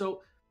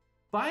 So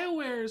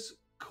BioWare's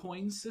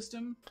coin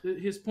system,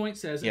 his point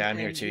says, I'm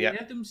here too. Yeah.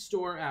 Anthem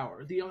store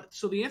hour. The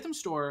Anthem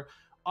store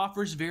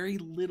offers very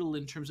little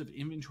in terms of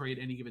inventory at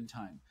any given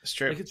time. It's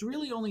true. Like, it's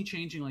really only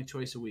changing like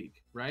twice a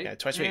week, right? Yeah,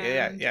 twice a week.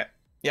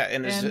 Yeah,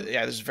 and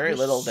there's very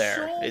little there.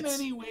 So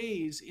many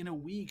ways in a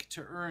week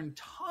to earn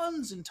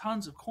tons and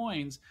tons of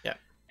coins. Yeah.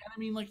 And I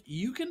mean, like,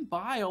 you can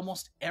buy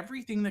almost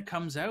everything that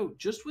comes out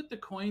just with the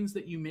coins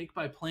that you make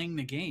by playing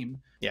the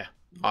game. Yeah,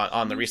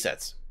 on the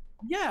resets.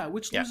 Yeah,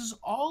 which loses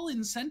all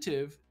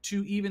incentive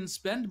to even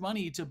spend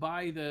money to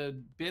buy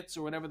the bits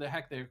or whatever the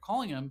heck they're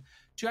calling them,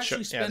 to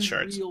actually spend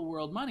real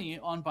world money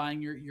on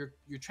buying your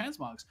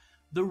transmogs.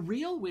 The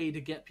real way to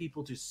get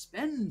people to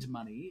spend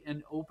money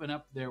and open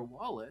up their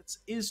wallets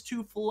is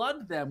to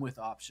flood them with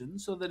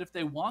options so that if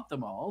they want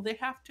them all, they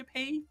have to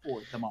pay for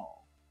them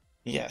all.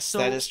 Yes, so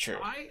that is true.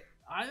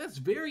 That's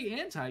very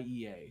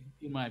anti-EA,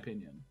 in my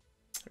opinion.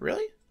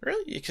 Really?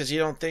 Because you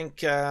don't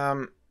think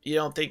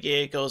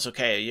EA goes,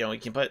 okay, you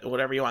can put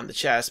whatever you want in the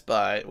chest,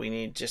 but we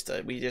need just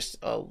a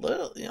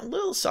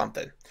little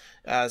something.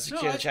 As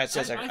the chat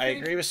says, I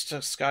agree with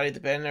Scotty. The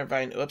Ben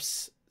Irvine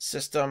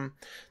system.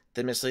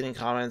 The misleading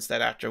comments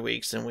that after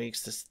weeks and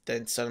weeks,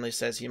 then suddenly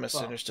says he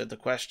misunderstood the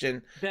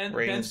question.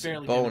 Ben's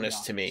bonus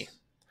to me.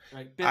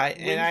 Right. I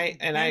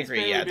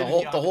agree. Yeah, the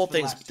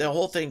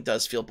whole thing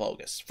does feel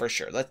bogus for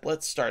sure.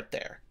 Let's start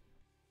there.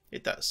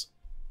 It does.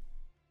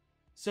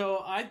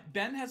 So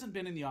Ben hasn't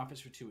been in the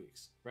office for 2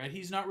 weeks, right?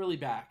 He's not really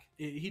back.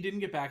 He didn't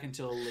get back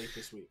until late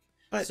this week.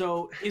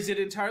 So is it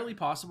entirely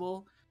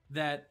possible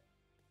that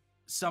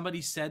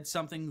somebody said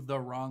something the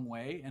wrong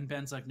way and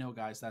Ben's like, no,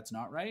 guys, that's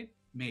not right?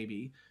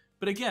 Maybe.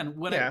 But again,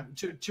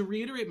 to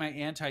reiterate my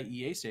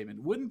anti-EA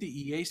statement, wouldn't the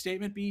EA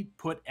statement be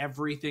put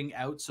everything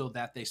out so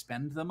that they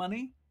spend the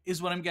money?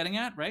 Is what I'm getting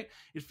at, right?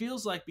 It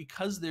feels like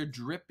because they're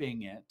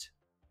dripping it,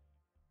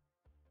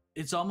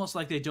 it's almost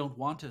like they don't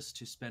want us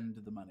to spend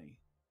the money.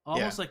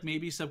 Almost like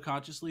maybe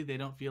subconsciously they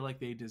don't feel like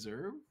they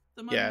deserve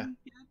the money. Yeah.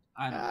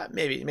 I don't know.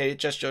 Maybe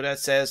Just Jodat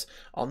says,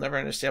 I'll never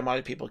understand why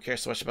people care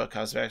so much about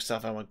cosmetic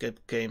stuff. I want good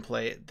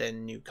gameplay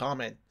than new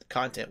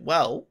content.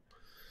 Well,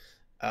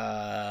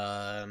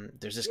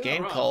 there's this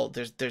game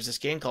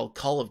called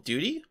Call of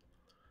Duty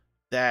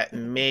that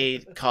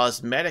made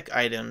cosmetic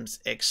items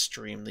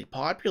extremely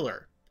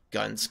popular.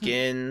 Gun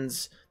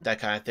skins, that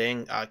kind of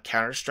thing.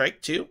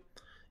 Counter-Strike 2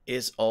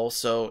 is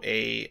also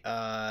a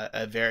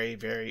very,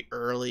 very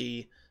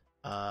early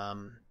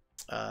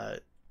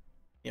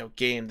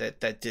game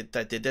that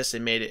did this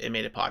and made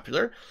it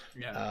popular.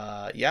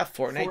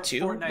 Fortnite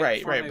too.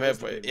 Right.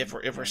 But if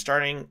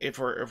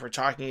we're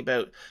talking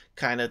about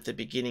kind of the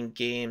beginning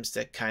games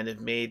that kind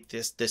of made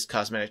this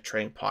cosmetic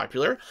trend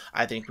popular,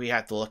 I think we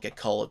have to look at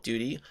Call of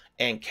Duty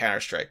and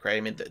Counter-Strike, right?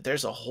 I mean,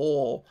 there's a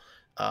whole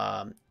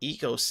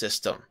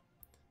ecosystem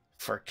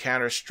for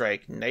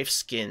Counter-Strike knife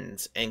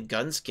skins and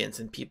gun skins,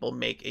 and people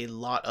make a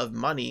lot of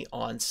money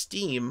on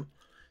Steam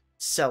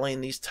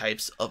selling these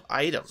types of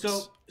items.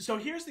 So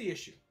here's the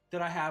issue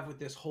that I have with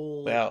this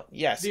whole. Well,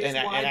 yes, and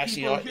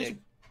actually,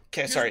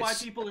 here's why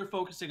people are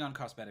focusing on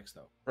cosmetics,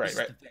 though. Right.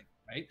 The thing,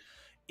 right?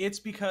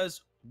 It's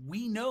because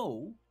we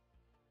know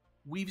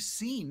we've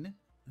seen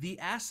the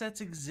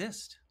assets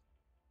exist.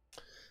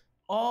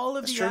 All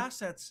of That's the true.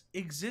 assets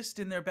exist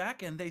in their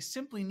backend. They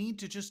simply need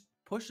to just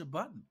push a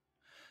button.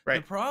 The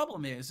Right.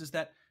 problem is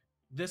that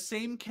the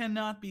same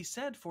cannot be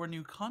said for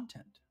new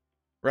content.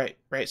 Right,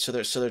 right. So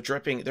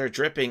they're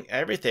dripping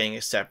everything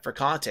except for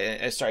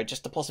content. And sorry,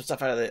 just to pull some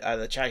stuff out of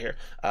the chat here.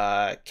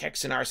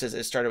 Kexanar says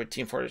it started with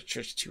Team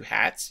Fortress 2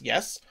 hats.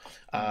 Yes.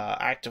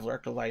 Active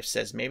Lurker Life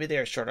says maybe they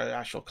are short on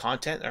actual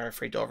content and are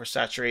afraid to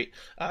oversaturate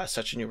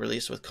such a new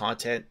release with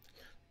content.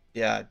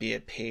 Yeah, be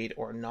it paid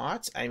or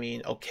not. I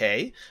mean,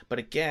 okay, but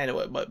again,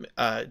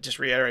 just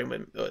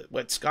reiterating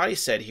what Scotty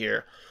said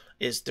here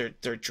is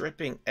they're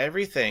dripping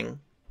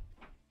everything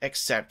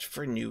except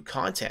for new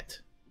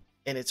content,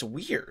 and it's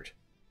weird.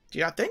 Do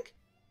you not think?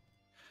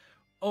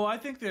 Oh, I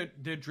think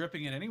they're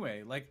dripping it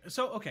anyway. Like,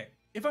 so okay,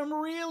 if I'm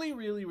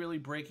really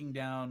breaking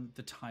down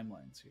the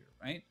timelines here,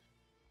 right?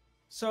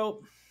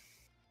 So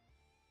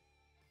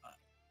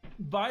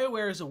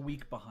BioWare is a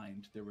week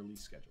behind their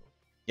release schedule.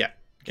 Yeah.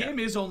 Game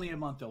is only a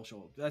month they'll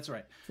show. That's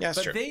right. Yeah, that's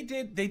but true.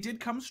 they did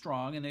come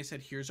strong, and they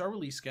said, here's our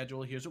release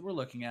schedule, here's what we're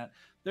looking at.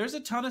 There's a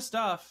ton of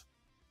stuff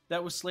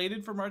that was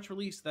slated for March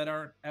release that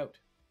aren't out.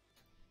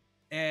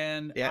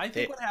 And Yeah, I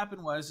think what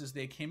happened is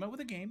they came out with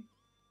a game,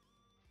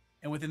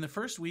 and within the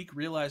first week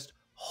realized,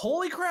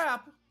 holy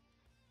crap,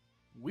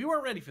 we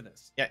weren't ready for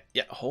this.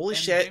 Yeah. Holy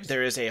shit,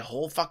 there is a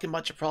whole fucking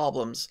bunch of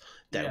problems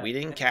that we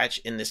didn't catch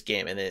in this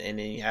game. And then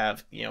you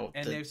have,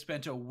 And they've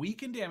spent a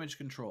week in damage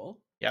control.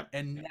 Yep.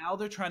 And now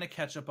they're trying to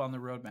catch up on the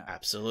roadmap.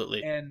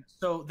 Absolutely. And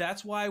so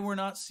that's why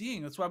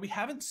that's why we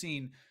haven't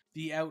seen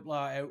the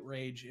Outlaw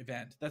Outrage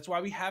event. That's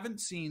why we haven't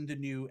seen the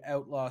new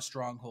Outlaw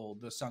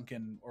Stronghold, the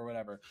Sunken or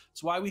whatever.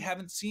 It's why we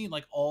haven't seen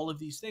like all of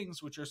these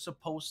things which are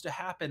supposed to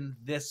happen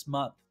this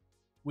month.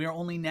 We are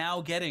only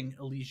now getting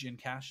Elysian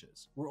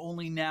caches. We're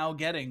only now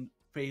getting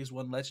Phase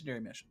 1 legendary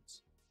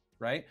missions,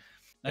 right?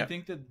 Yep.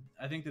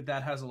 I think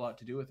that has a lot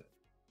to do with it.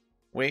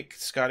 Wait,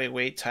 Scotty,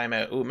 wait,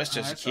 timeout. Ooh,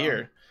 Mr.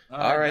 Secure.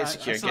 All right,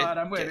 Secure.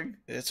 I'm waiting.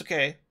 It's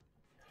okay.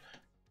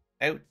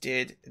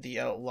 Outdid the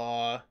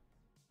Outlaw.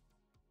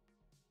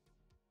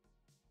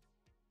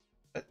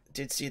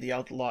 Did see the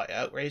Outlaw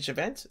Outrage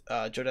event.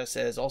 Joda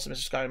says also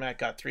Mr. Scotty Mac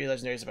got 3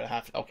 legendaries about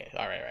half. Okay,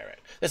 all right.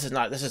 This is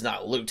not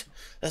loot.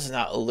 This is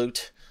not a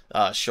loot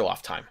show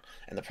off time.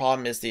 And the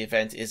problem is the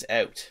event is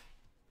out.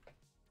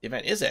 The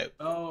event is out.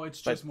 Oh,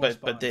 it's just more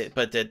but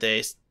did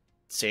they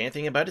say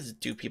anything about it?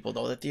 Do people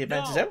know that the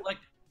event is out? Like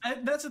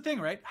that's the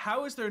thing, right?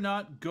 How is there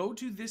not go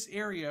to this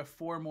area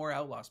for more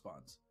outlaw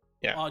spawns?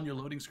 Yeah. On your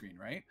loading screen,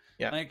 right?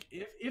 Yeah. Like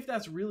if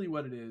that's really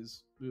what it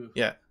is. Ugh.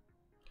 Yeah.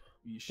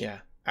 Yeesh. Yeah.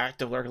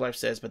 Active Lurker Life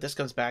says, but this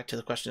comes back to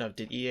the question of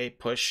did EA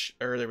push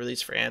early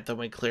release for Anthem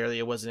when clearly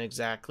it wasn't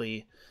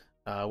exactly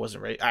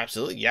wasn't ready?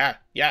 Absolutely, yeah.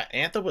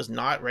 Anthem was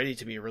not ready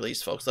to be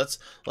released, folks. Let's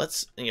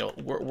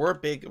we're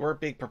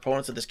big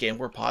proponents of this game.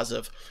 We're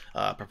positive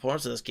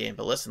proponents of this game,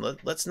 but listen,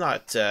 let's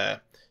not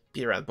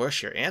beat around the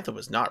bush here. Anthem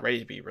was not ready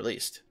to be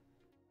released.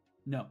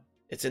 No.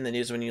 It's in the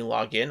news when you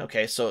log in.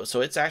 Okay, so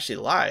it's actually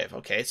live.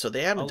 Okay, so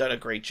they haven't done a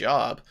great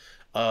job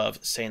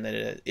of saying that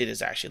it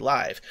is actually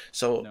live.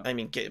 So no. I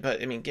mean,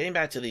 getting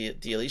back to the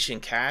Elysian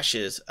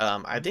caches,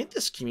 I think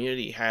this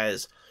community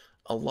has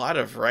a lot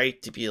of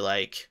right to be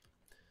like,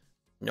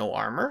 no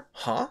armor,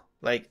 huh?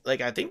 Like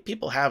I think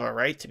people have a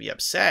right to be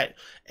upset,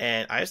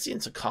 and I've seen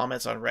some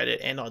comments on Reddit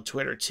and on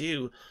Twitter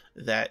too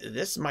that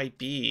this might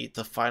be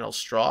the final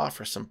straw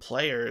for some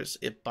players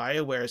if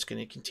BioWare is going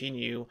to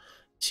continue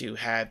to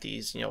have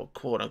these,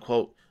 quote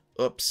unquote,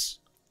 oops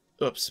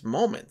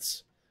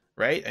moments.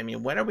 Right? I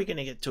mean, when are we going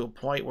to get to a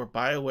point where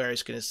BioWare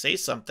is going to say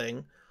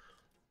something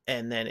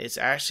and then it's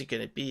actually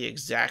going to be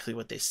exactly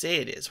what they say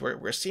it is?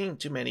 We're seeing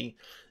too many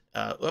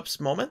oops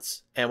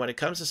moments. And when it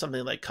comes to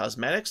something like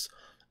cosmetics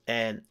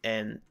and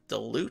the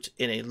loot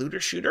in a looter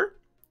shooter,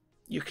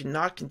 you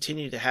cannot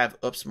continue to have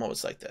oops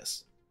moments like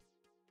this.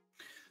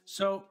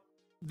 So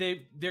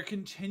they're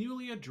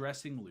continually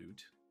addressing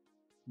loot,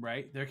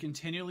 right? They're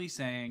continually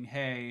saying,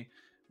 hey,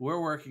 we're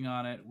working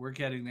on it. We're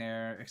getting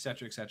there,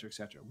 etc., etc.,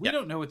 etc. We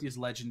don't know what these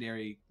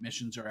legendary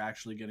missions are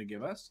actually going to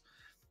give us.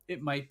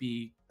 It might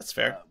be that's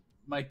fair.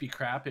 Might be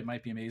crap. It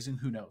might be amazing.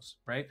 Who knows,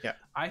 right? Yeah.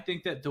 I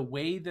think that the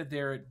way that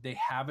they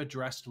have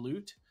addressed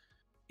loot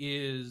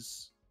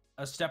is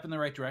a step in the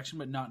right direction,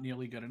 but not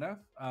nearly good enough.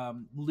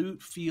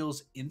 Loot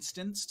feels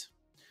instanced.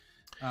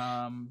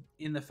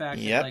 In the fact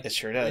that like, it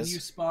sure does. When you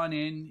spawn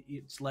in,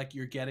 it's like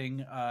you're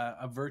getting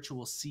a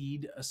virtual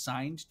seed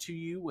assigned to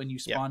you when you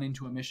spawn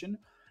into a mission.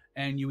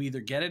 And you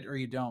either get it or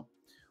you don't.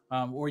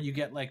 Or you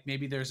get like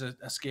maybe there's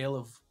a scale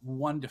of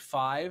 1 to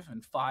 5,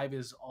 and 5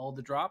 is all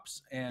the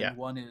drops, and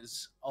 1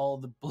 is all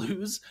the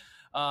blues.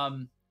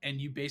 And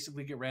you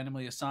basically get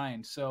randomly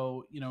assigned.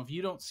 So, if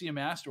you don't see a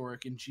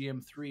masterwork in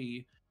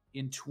GM3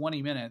 in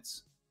 20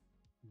 minutes,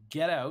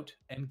 get out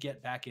and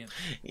get back in.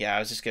 Yeah, I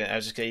was just gonna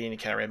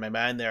kind of read my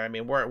mind there. I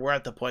mean, we're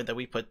at the point that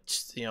we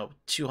put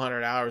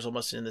 200 hours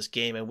almost in this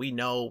game, and we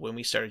know when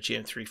we started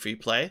GM3 free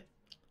play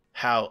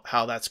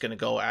how that's going to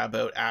go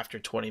about after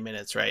 20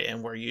 minutes, right?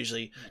 And we're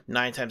usually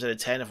 9 times out of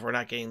 10, if we're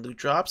not getting loot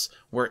drops,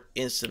 we're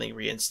instantly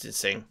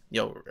reinstancing,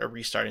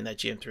 restarting that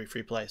GM3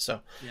 free play.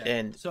 So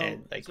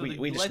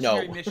we just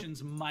know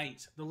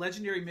the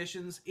legendary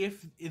missions,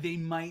 if they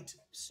might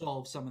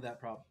solve some of that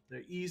problem.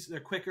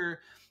 They're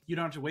quicker. You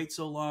don't have to wait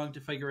so long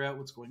to figure out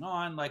what's going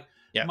on. Like,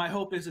 my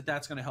hope is that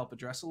that's going to help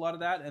address a lot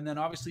of that. And then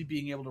obviously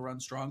being able to run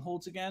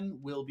strongholds again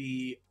will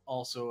be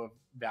also of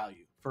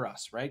value for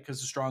us, right?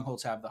 Because the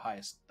strongholds have the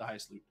highest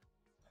loot.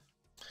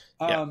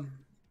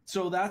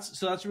 So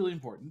that's really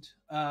important.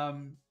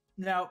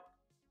 Now,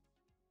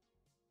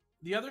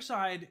 the other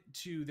side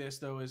to this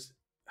though is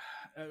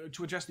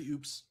to address the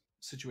oops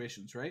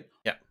situations, right?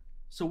 Yeah.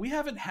 So we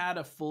haven't had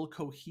a full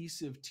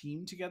cohesive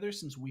team together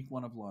since week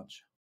 1 of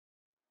launch.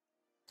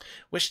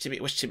 Which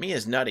to me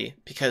is nutty,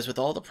 because with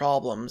all the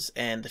problems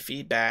and the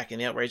feedback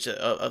and the outrage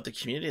of the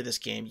community of this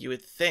game, you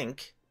would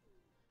think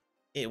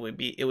it would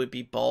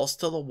be balls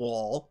to the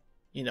wall,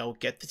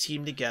 get the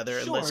team together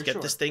and let's get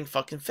this thing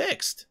fucking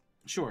fixed.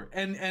 Sure.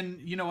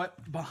 And you know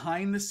what?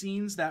 Behind the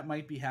scenes that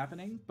might be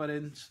happening, but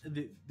in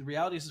the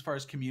reality is, as far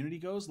as community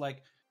goes,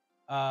 like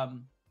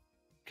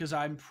because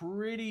I'm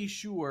pretty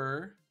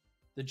sure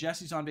that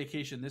Jesse's on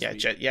vacation this week.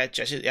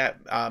 Jesse.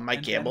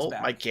 Mike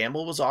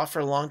Gamble was off for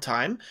a long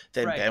time.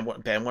 Then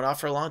Ben went off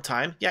for a long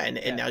time.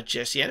 And now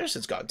Jesse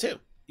Anderson's gone too.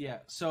 Yeah.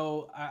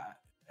 So,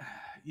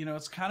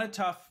 it's kind of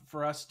tough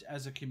for us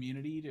as a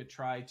community to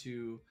try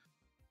to,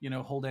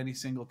 hold any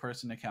single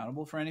person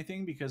accountable for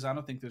anything, because I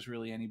don't think there's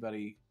really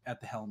anybody at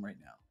the helm right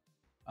now.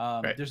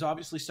 There's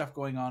obviously stuff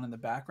going on in the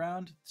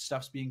background.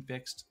 Stuff's being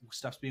fixed.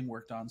 Stuff's being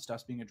worked on.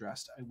 Stuff's being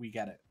addressed. We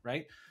get it,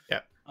 right?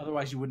 Yeah.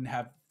 Otherwise, you wouldn't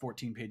have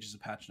 14 pages of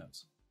patch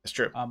notes. That's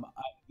true.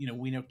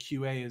 We know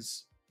QA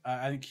is.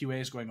 I think QA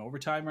is going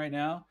overtime right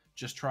now,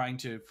 just trying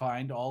to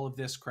find all of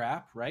this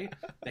crap. Right?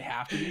 They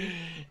have to be.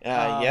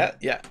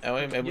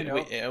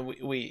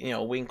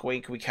 Wink,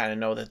 wink. We kind of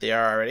know that they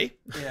are already.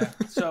 Yeah.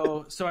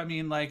 So I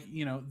mean, like,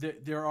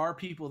 there are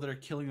people that are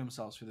killing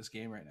themselves for this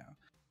game right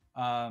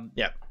now.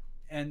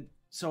 And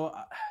so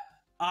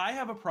I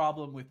have a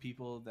problem with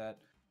people that,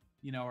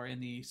 are in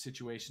the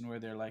situation where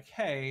they're like,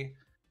 hey,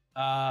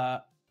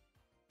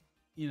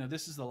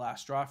 this is the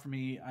last straw for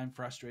me. I'm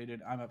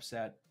frustrated. I'm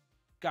upset.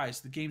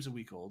 Guys, the game's a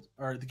week old,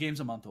 or the game's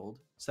a month old.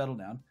 Settle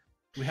down.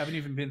 We haven't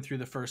even been through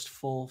the first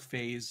full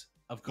phase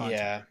of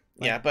content.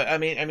 But I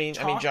mean,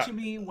 talk to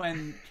me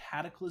when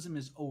Cataclysm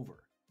is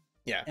over.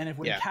 Yeah. And if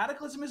when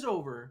Cataclysm is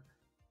over,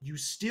 you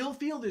still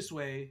feel this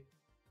way,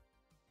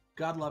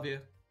 God love you.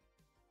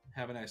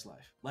 Have a nice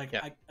life. Like,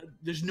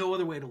 there's no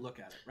other way to look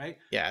at it, right?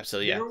 Yeah,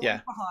 absolutely.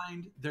 They're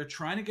behind. They're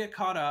trying to get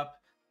caught up.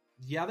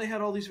 Yeah, they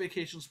had all these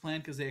vacations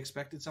planned because they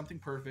expected something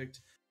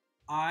perfect.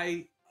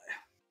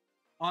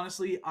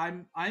 Honestly,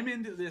 I'm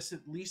into this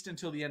at least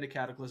until the end of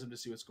Cataclysm to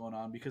see what's going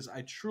on, because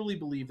I truly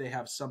believe they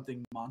have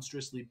something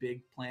monstrously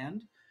big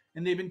planned,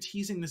 and they've been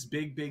teasing this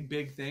big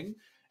thing.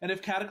 And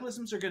if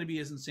Cataclysms are going to be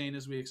as insane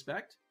as we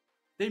expect,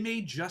 they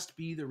may just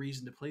be the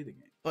reason to play the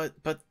game. But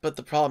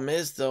the problem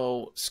is,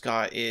 though,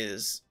 Scott,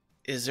 is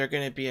there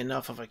going to be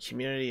enough of a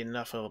community,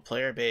 enough of a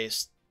player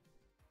base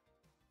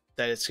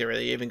that it's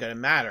really even going to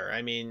matter?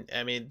 I mean,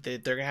 they're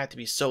going to have to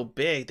be so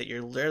big that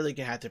you're literally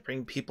going to have to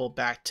bring people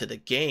back to the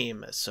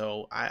game.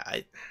 So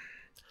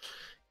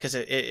because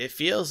it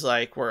feels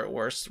like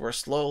we're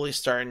slowly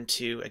starting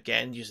to,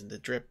 again, using the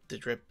drip,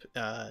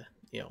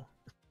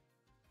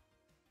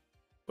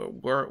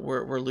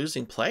 we're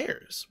losing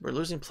players. We're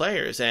losing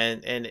players,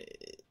 and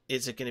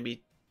is it going to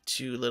be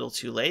too little,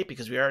 too late?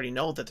 Because we already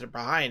know that they're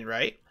behind,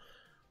 right?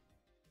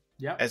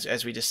 Yeah.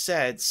 As we just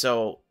said,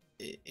 so.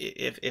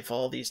 If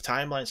all these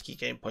timelines keep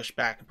getting pushed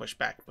back,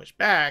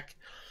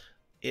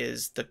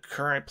 is the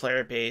current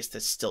player base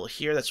that's still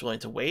here, that's willing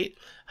to wait,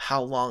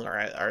 how long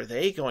are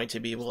they going to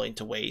be willing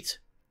to wait?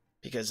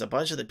 Because a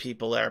bunch of the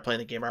people that are playing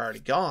the game are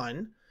already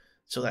gone.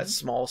 So that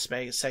small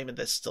segment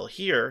that's still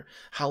here,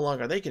 how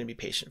long are they going to be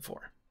patient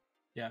for?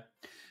 Yeah,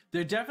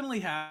 there definitely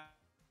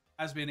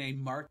has been a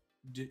marked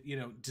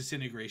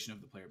disintegration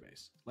of the player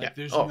base.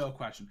 There's no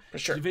question. For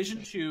sure.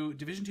 Division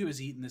 2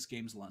 has eaten this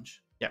game's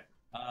lunch. Yep.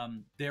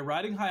 They're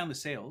riding high on the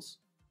sales.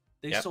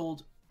 They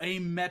sold a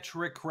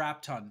metric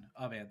crap ton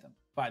of Anthem,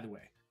 by the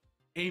way.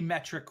 A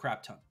metric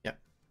crap ton. Yep.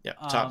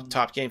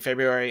 Top game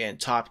February and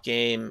top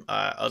game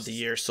of the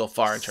year so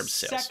far in terms of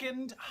sales.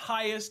 Second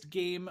highest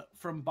game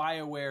from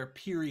BioWare,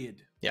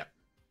 period. Yeah.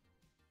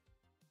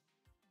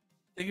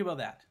 Think about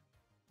that.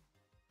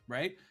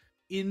 Right?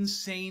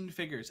 Insane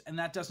figures. And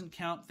that doesn't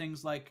count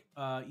things like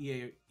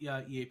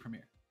EA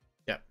Premier.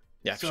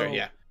 Yeah, so, sure,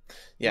 yeah.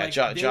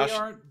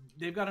 Josh,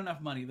 they've got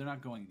enough money. They're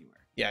not going anywhere.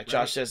 Yeah, right?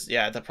 Josh says,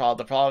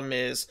 the problem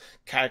is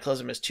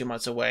Cataclysm is 2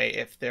 months away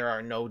if there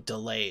are no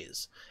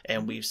delays.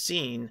 And we've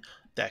seen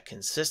that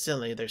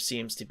consistently there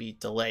seems to be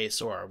delays.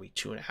 So are we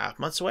 2.5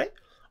 months away?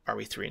 Are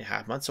we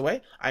 3.5 months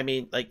away? I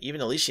mean, like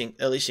even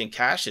Elysian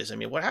caches. I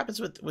mean, what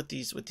happens with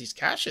these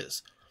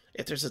caches?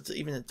 if there's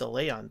even a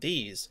delay on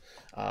these.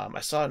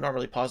 I saw a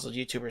normally positive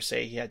YouTuber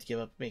say he had to give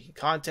up making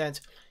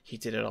content. He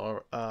did it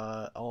all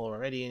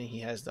already, and he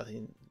has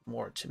nothing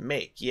more to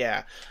make.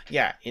 Yeah.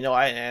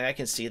 I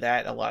can see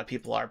that. A lot of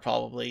people are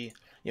probably,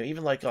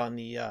 even like on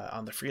the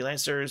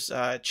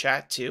freelancers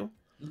chat too,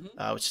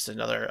 which is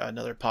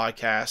another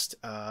podcast.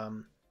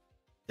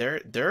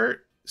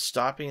 They're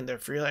stopping their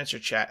freelancer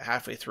chat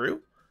halfway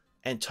through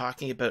and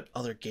talking about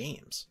other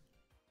games.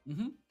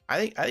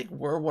 I think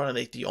we're one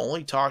of the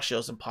only talk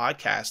shows and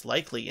podcasts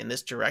likely in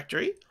this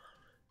directory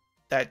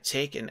that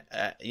take an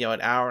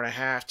hour and a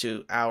half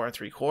to hour and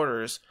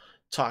 3/4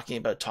 talking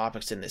about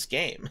topics in this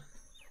game.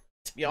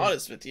 To be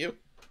honest with you.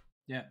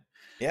 Yeah.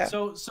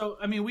 So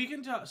I mean, we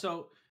can talk.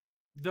 So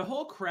the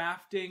whole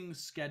crafting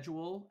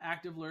schedule,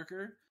 Active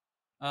Lurker,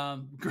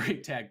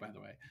 great tag by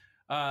the way.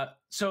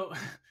 So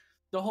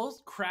the whole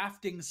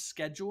crafting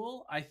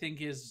schedule, I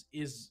think, is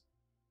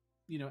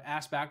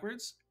ass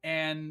backwards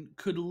and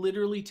could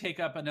literally take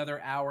up another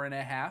hour and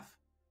a half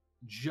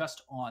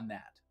just on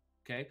that.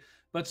 Okay.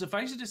 But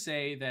suffice it to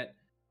say that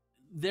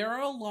there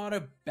are a lot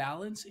of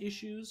balance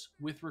issues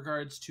with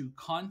regards to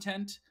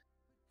content,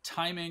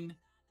 timing,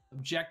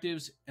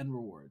 objectives, and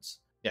rewards.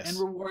 Yes. And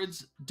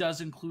rewards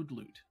does include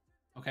loot.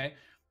 Okay.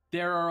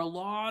 There are a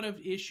lot of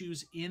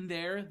issues in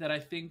there that I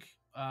think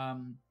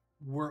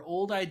were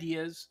old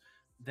ideas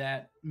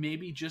that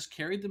maybe just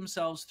carried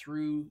themselves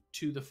through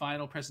to the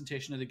final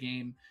presentation of the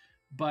game.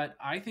 But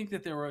I think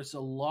that there was a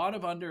lot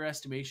of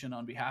underestimation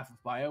on behalf of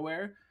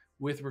BioWare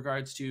with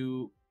regards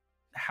to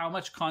how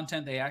much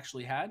content they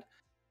actually had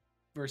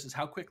versus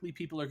how quickly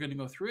people are going to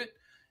go through it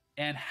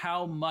and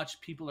how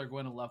much people are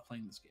going to love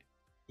playing this game.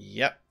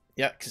 Yep.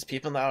 Because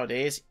people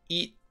nowadays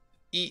eat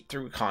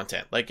through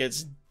content like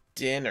it's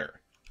dinner.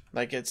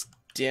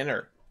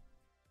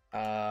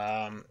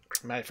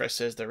 Manifest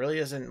says there really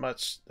isn't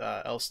much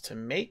else to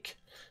make.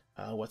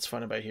 What's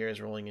fun about here is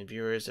rolling in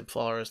viewers and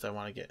followers that I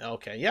want to get.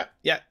 Okay,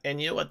 yeah.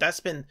 And you know what? That's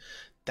been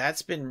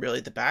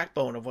really the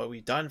backbone of what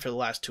we've done for the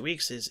last 2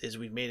 weeks is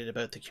we've made it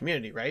about the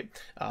community, right?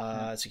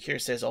 Secure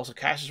says also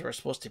caches were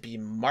supposed to be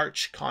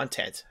March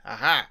content.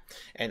 Aha.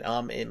 And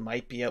it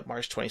might be out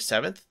March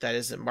 27th. That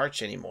isn't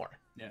March anymore.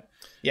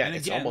 Yeah, and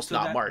it's again, almost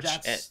not March.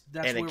 That's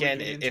and again,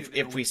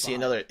 if we see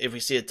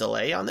a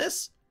delay on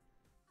this,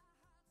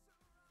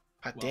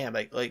 damn,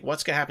 like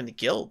what's gonna happen to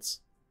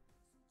guilds?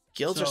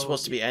 Guilds are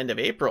supposed to be end of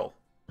April.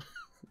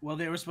 Well,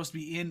 they were supposed to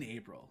be in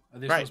April. Are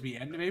they supposed to be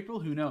end of April?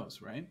 Who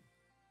knows, right?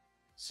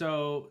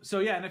 So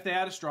yeah, and if they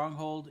add a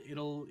stronghold,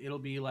 it'll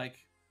be like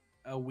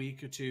a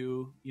week or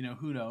two.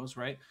 Who knows,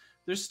 right?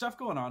 There's stuff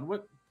going on.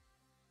 What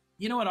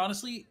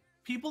honestly,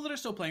 people that are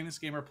still playing this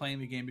game are playing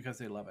the game because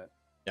they love it.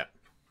 Yeah.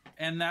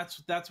 And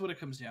that's what it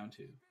comes down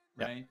to,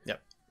 right?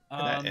 Yep.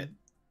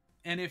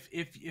 And if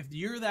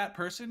you're that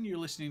person, you're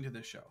listening to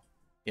this show.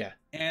 Yeah.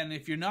 And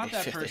if you're not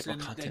that person,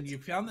 then you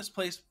found this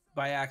place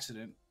by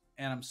accident,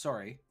 and I'm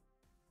sorry.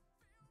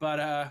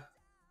 But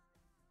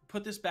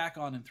put this back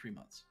on in 3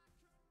 months.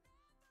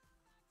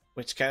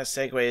 Which kind of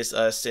segues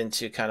us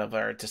into kind of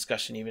our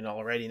discussion even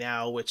already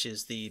now, which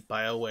is the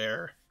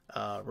BioWare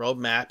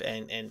roadmap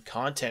and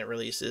content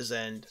releases.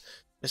 And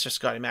Mr.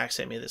 Scotty Mac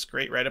sent me this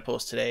great Reddit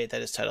post today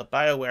that is titled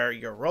BioWare,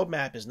 your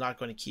roadmap is not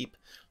going to keep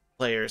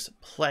players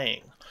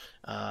playing.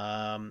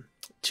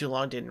 Too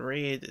long didn't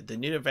read. The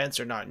new events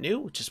are not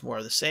new, just more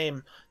of the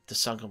same. The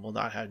Sunken will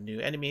not have new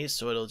enemies,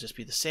 so it'll just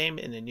be the same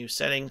in a new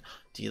setting.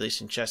 The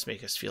Elysian chests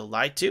make us feel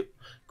lied to.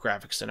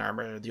 Graphics and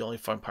armor are the only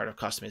fun part of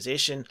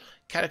customization.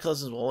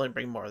 Cataclysms will only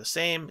bring more of the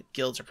same.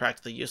 Guilds are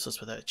practically useless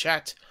without a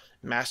chat.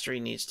 Mastery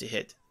needs to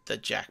hit the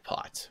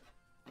jackpot.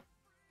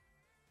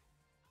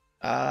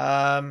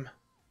 A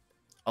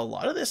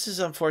lot of this is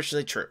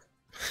unfortunately true.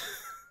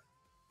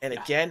 And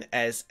again,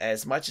 as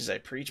much as I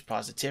preach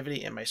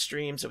positivity in my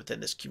streams within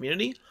this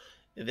community,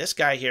 this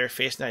guy here,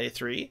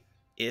 Face93,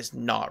 is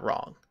not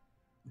wrong.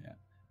 Yeah,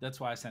 that's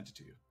why I sent it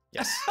to you.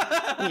 Yes.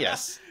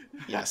 I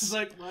was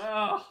like,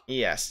 wow.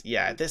 Yes,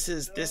 yeah. This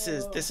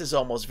is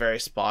almost very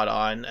spot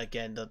on.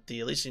 Again, the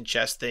Elysian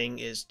chest thing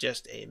is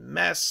just a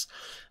mess.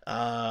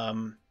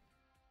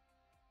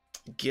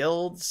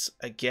 Guilds,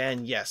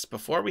 again, yes.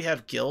 Before we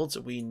have guilds,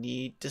 we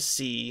need to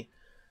see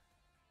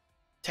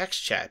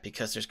text chat,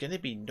 because there's going to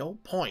be no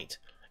point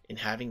in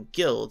having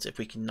guilds if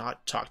we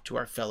cannot talk to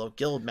our fellow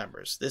guild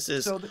members. This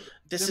is RPG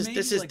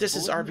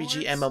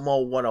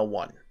MMO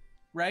 101.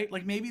 Right?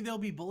 Like maybe there'll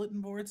be bulletin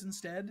boards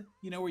instead,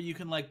 where you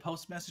can like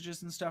post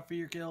messages and stuff for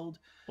your guild.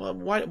 Well,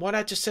 why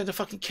not just send a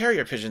fucking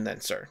carrier pigeon then,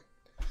 sir?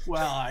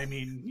 Well, I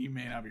mean, you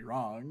may not be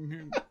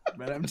wrong,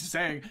 but I'm just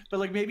saying. But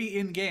like maybe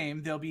in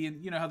game there'll be,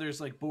 how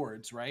there's like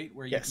boards, right,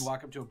 where you can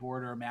walk up to a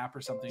board or a map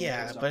or something.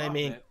 Yeah, but I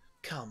mean,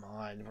 come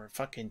on, we're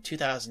fucking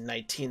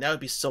 2019. That would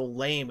be so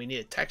lame. We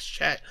need a text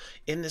chat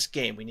in this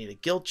game. We need a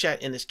guild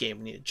chat in this game.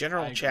 We need a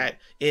general chat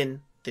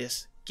in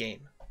this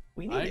game.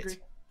 We need it.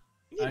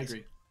 I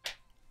agree.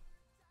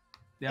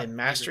 Yep, and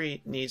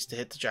mastery needs to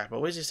hit the jackpot.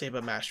 What does he say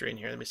about mastery in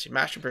here? Let me see.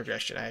 Mastery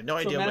progression. I have no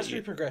idea what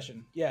you...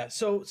 progression. Yeah.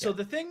 So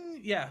the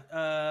thing,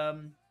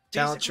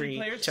 talent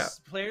tree.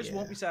 Players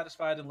won't be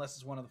satisfied unless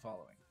it's one of the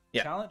following.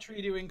 Yeah. talent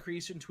tree to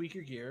increase and tweak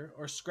your gear,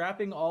 or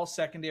scrapping all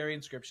secondary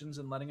inscriptions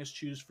and letting us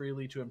choose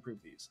freely to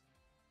improve these.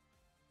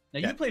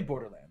 Now Yeah. you played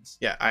Borderlands.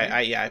 Yeah,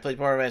 right? I played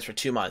Borderlands for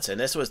 2 months, and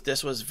this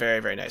was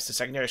very, very nice. The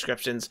secondary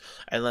inscriptions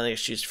and letting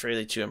us choose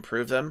freely to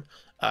improve them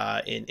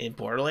in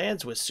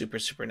Borderlands was super,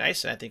 super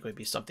nice, and I think would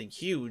be something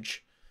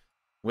huge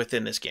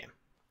within this game.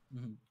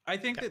 Mm-hmm. I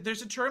think Yeah. that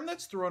there's a term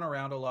that's thrown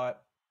around a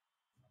lot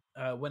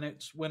when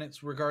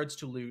it's regards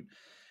to loot,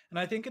 and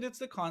I think it's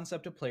the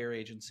concept of player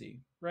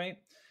agency, right?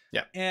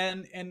 Yeah.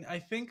 And I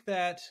think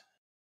that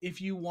if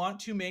you want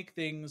to make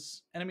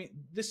things, and I mean,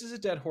 this is a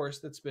dead horse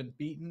that's been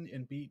beaten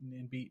and beaten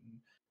and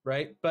beaten,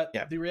 right? But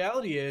Yeah. the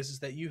reality is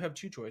that you have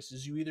two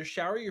choices. You either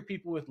shower your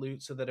people with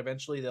loot so that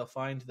eventually they'll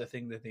find the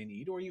thing that they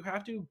need, or you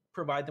have to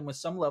provide them with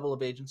some level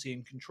of agency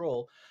and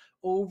control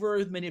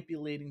over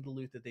manipulating the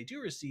loot that they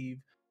do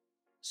receive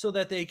so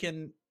that they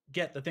can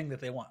get the thing that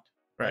they want.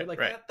 Right? Like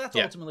Right. that's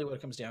Yeah. ultimately what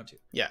it comes down to.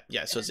 Yeah.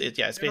 So And it's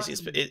they're not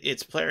basically being-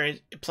 it's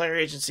player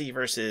agency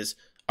versus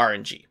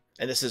RNG,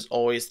 and this is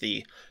always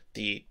the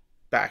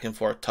back and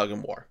forth tug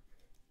and war.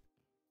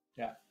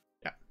 Yeah.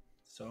 Yeah.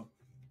 So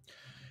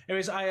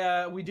anyways,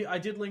 I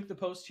did link the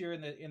post here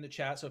in the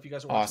chat, so if you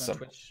guys are watching Awesome. on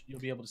Twitch, you'll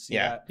be able to see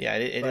Yeah, that. yeah,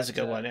 it is a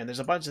But, good one, and there's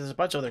a bunch of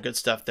other good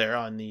stuff there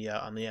on the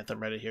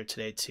Anthem Reddit here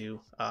today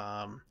too.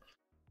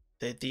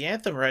 The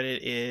Anthem Reddit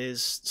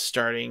is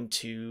starting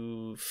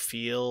to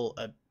feel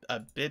a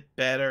bit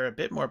better, a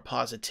bit more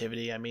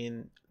positivity. I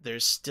mean,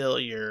 there's still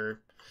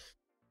your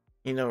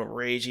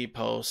ragey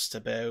post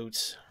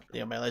about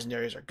my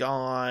legendaries are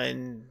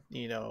gone.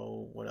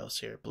 What else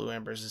here? Blue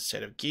embers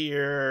instead of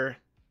gear.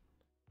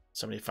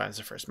 Somebody finds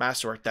their first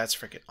masterwork. That's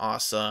freaking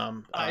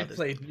awesome. I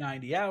played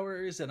 90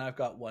 hours and I've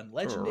got one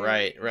Right. legendary.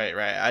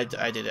 I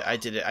did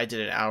it. I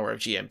did an hour of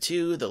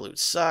GM2. The loot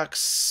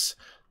sucks.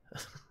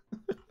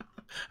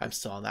 I'm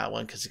still on that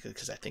one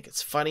because I think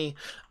it's funny.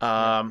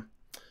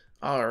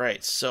 All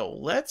right, so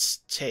let's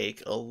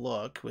take a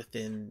look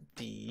within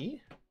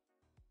the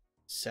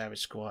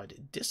Savage Squad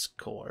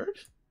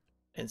Discord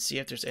and see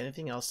if there's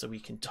anything else that we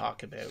can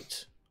talk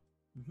about.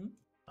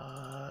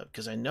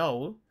 Because I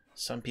know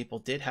some people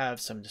did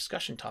have some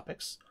discussion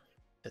topics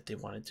that they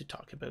wanted to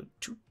talk about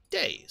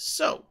today.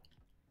 So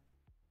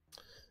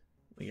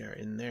we are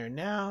in there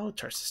now.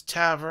 Tarsis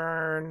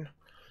Tavern.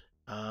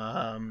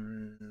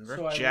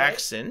 Rick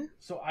Jackson.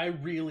 So I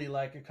really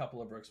like a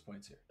couple of Brooks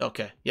points here.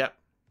 Okay. Yep.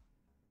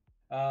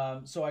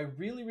 So I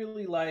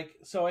really like.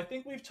 So I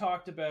think we've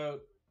talked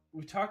a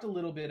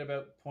little bit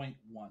about point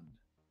one.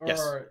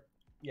 Yes.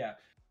 Yeah.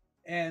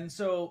 And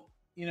so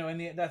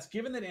that's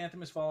given that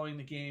Anthem is following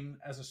the game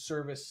as a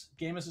service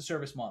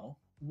model.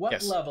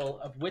 What level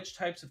of which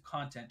types of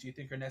content do you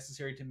think are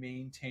necessary to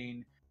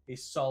maintain a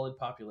solid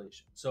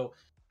population? So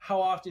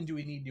how often do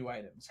we need new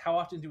items? How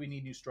often do we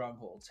need new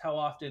strongholds? How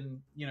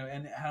often,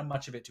 and how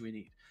much of it do we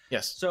need?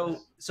 Yes. So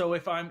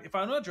if I'm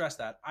going to address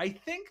that, I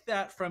think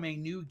that from a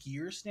new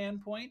gear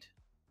standpoint,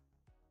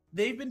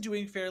 they've been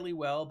doing fairly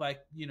well by,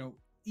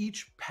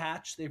 each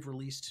patch they've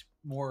released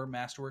more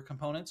masterwork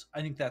components.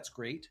 I think that's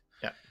great.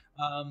 Yeah.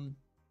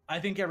 I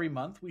think every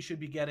month we should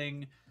be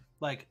getting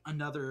like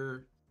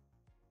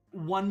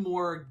one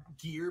more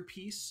gear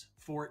piece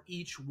for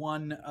each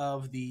one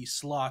of the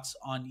slots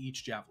on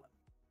each javelin.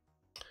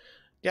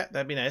 Yeah,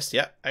 that'd be nice.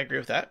 Yeah, I agree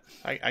with that.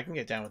 I can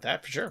get down with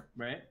that for sure.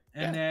 Right.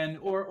 And then,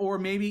 or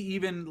maybe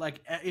even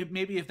like,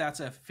 maybe if that's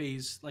a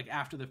phase, like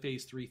after the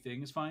phase 3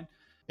 thing is fine.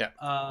 Yeah.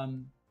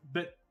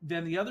 But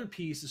then the other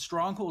piece is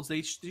strongholds.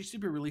 They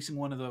should be releasing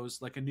one of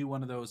those, like a new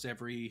one of those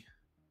every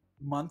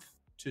month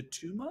to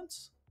 2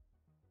 months.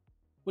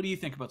 What do you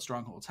think about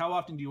strongholds? How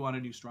often do you want a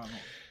new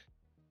stronghold?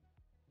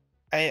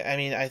 I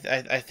mean,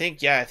 I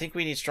think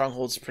we need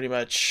strongholds pretty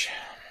much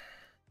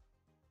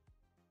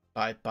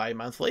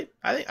bi-monthly.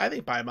 I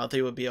think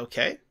bi-monthly would be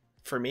okay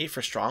for me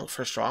for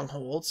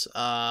strongholds.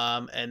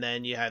 And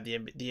then you have the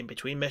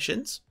in-between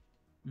missions.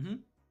 Mm-hmm.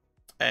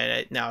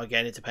 And now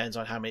again, it depends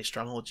on how many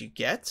strongholds you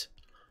get.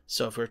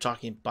 So if we're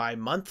talking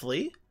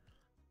bi-monthly,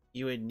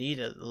 you would need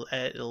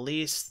at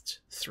least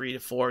 3 to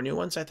 4 new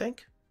ones, I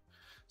think.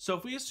 So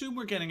if we assume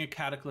we're getting a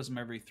cataclysm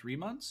every 3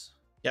 months.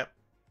 Yep.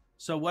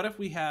 So what if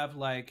we have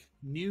like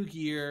new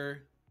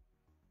gear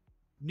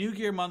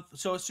month?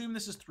 So assume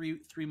this is 3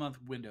 month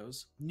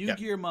windows. New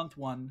gear month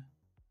 1,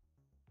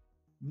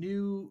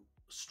 new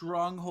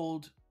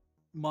stronghold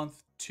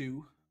month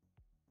 2,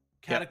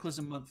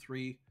 cataclysm month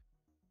 3,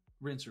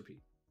 rinse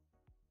repeat.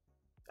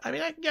 I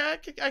mean, I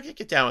could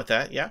get down with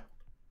that. Yeah.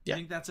 I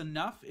think that's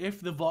enough. If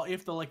the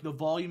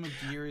volume of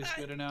gear is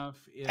good enough.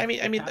 If I mean,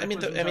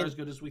 as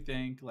good as we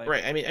think. Like,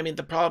 right. I mean,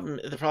 the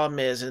problem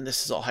is, and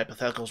this is all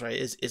hypotheticals, right?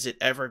 Is it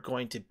ever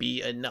going to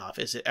be enough?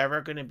 Is it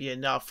ever going to be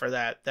enough for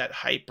that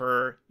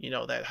hyper,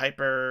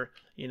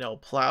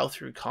 plow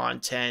through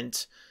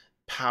content,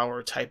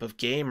 power type of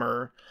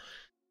gamer?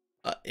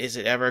 Is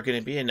it ever going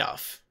to be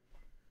enough?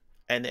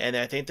 And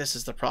I think this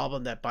is the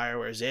problem that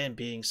BioWare is in,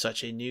 being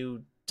such a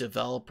new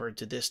developer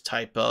to this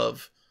type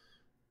of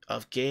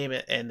game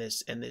and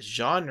this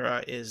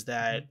genre, is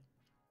that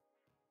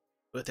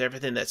with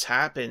everything that's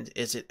happened,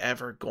 is it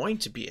ever going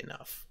to be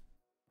enough?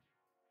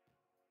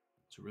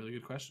 It's a really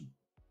good question.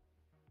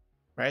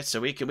 Right,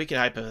 so we can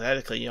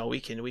hypothetically,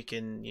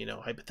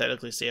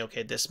 hypothetically say,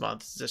 okay, this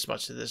month, this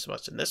much, and this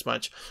much, and this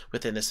much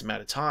within this amount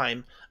of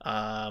time.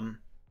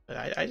 But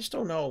I just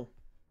don't know.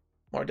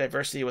 More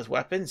diversity with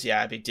weapons,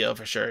 yeah, big deal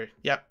for sure.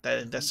 Yep,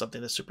 that's something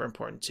that's super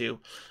important too.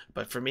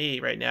 But for me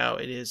right now,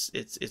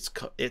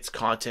 it's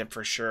content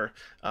for sure.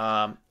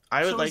 I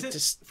would like to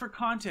for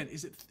content.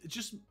 Is it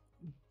just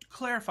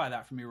clarify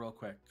that for me real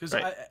quick? Because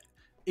right.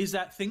 Is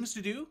that things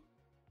to do,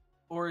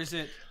 or is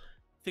it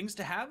things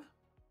to have?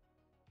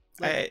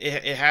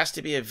 It has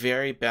to be a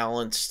very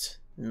balanced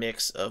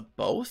mix of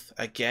both.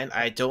 Again,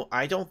 I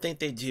don't think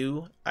they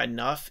do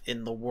enough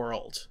in the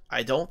world.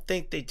 I don't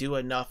think they do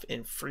enough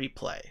in free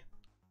play.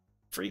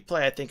 Free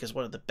play, I think, is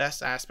one of the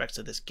best aspects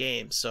of this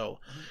game. So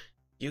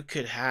you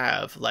could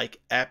have like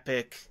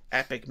epic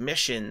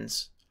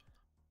missions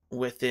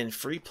within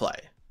free play.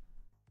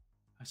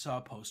 I saw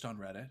a post on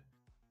Reddit.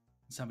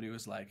 Somebody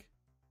was like,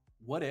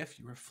 "What if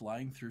you were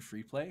flying through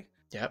free play?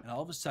 Yep. And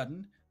all of a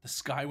sudden the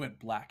sky went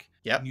black.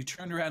 Yep. And you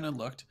turned around and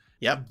looked.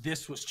 Yep. And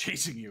this was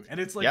chasing you, and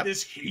it's like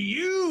this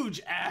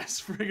huge ass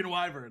friggin'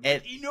 wyvern,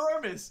 like,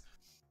 enormous."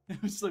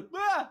 It was like,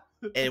 ah!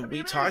 And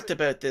we talked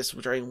about this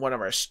during one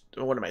of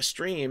my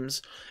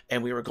streams,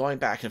 and we were going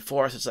back and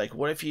forth. It's like,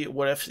 what if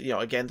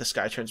again the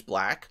sky turns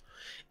black,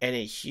 and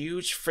a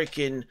huge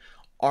freaking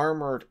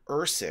armored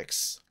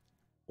Ursix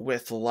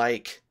with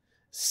like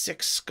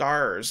 6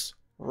 scars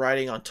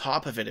riding on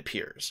top of it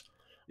appears,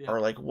 or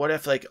like what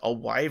if like a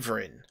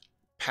wyvern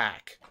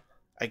pack,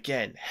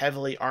 again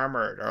heavily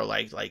armored, or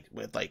like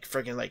with like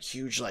freaking like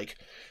huge like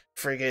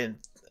freaking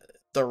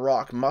the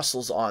Rock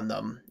muscles on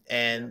them,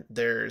 and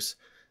there's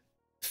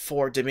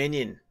 4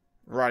 Dominion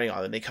riding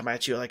on them. They come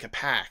at you like a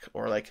pack.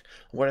 Or like,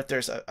 what if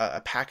there's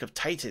a pack of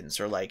Titans,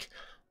 or like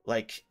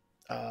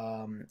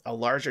a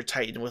larger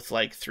Titan with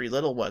like 3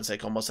 little ones,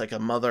 like almost like a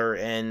mother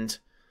and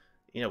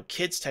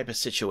kids type of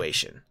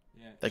situation.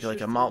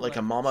 Like a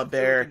mama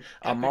bear,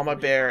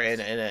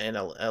 and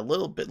a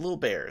little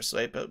bears,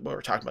 right? But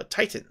we're talking about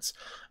Titans.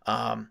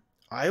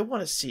 I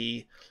want to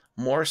see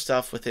more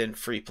stuff within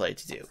free play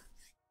to do.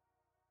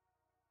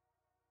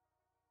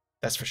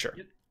 That's for sure.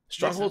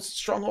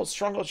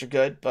 Strongholds are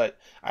good, but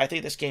I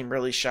think this game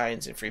really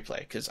shines in free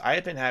play, because I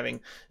have been having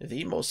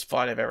the most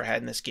fun I've ever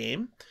had in this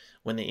game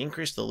when they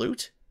increased the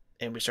loot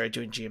and we started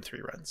doing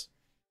GM3 runs.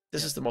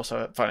 This is the most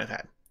fun I've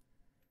had.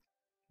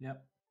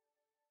 Yep.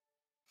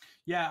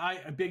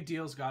 Yeah, Big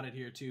Deal's got it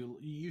here too.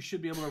 You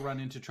should be able to run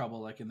into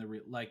trouble like in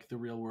the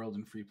real world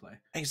in free play.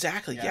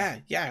 Exactly. Yeah.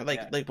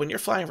 Like when you're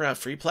flying around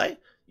free play,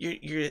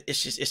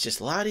 it's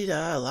just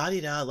la-di-da,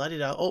 la-di-da,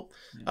 la-di-da. Oh,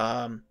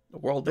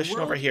 world vision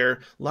over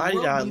here,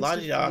 la-di-da,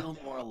 la-di-da. Feel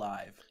more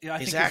alive. Yeah, I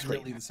think exactly.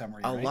 It's really the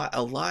summary. Right?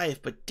 Alive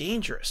but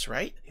dangerous,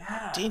 right?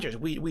 Yeah. Dangerous.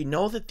 We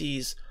know that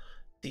these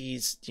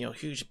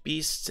huge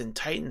beasts and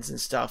Titans and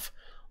stuff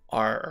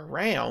are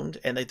around,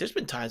 and like there's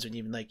been times when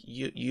even like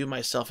you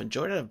myself and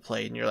Jordan have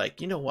played, and you're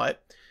like, you know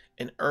what,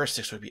 an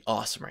Ursix would be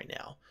awesome right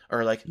now,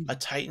 or like a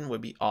Titan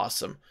would be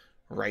awesome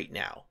right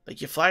now. Like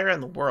you fly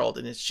around the world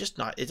and it's just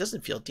not, it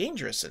doesn't feel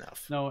dangerous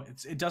enough. No,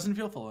 it doesn't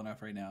feel full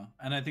enough right now,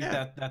 and I think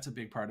that's a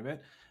big part of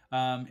it.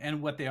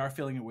 And what they are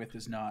filling it with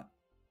is not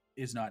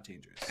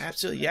dangerous.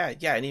 Absolutely.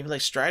 Yeah. And even like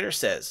Strider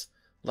says,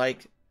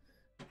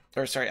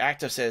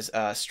 Active says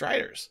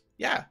Striders.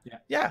 Yeah.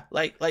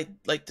 Like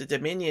the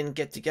Dominion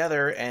get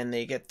together and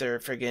they get their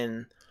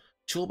friggin'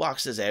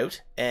 toolboxes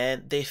out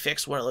and they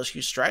fix one of those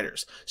huge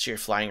Striders. So you're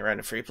flying around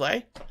in free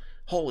play.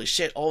 Holy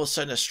shit! All of a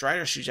sudden, a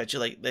Strider shoots at you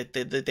like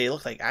they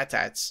look like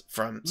AT-ATs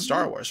from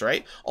Star Wars,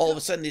 right? All of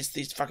a sudden,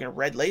 these fucking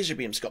red laser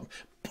beams come,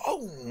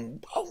 boom,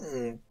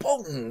 boom,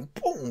 boom,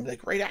 boom,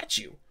 like right at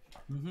you.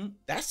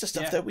 That's the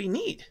stuff that we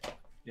need.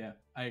 Yeah,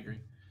 I agree.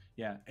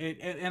 Yeah,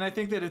 and I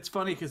think that it's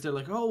funny because they're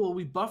like, oh, well,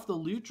 we buffed the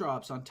loot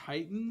drops on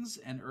Titans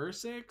and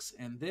Ursix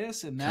and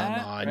this and that.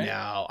 Come on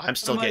now, I'm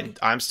still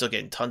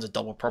getting tons of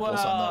double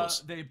purples on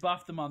those. They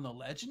buffed them on the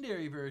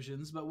legendary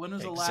versions, but when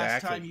was the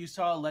last time you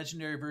saw a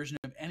legendary version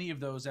of any of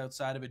those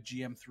outside of a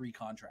GM3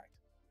 contract?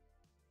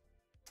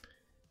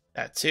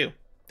 That too.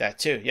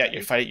 Yeah,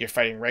 you're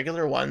fighting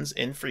regular ones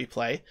in free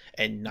play,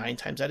 and 9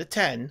 times out of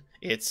 10,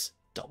 it's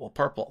double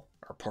purple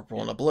or purple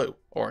and a blue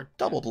or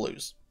double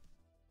blues.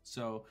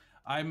 So.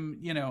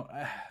 I'm,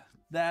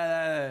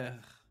 that's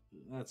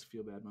a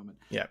feel bad moment.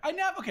 Yeah.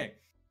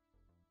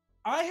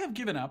 I have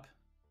given up,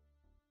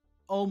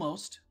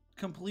 almost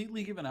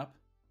completely given up,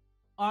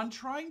 on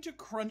trying to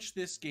crunch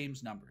this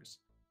game's numbers,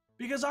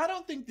 because I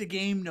don't think the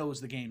game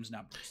knows the game's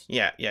numbers.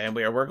 Yeah, and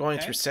we're going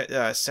through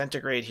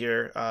Centigrade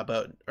here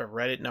about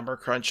Reddit number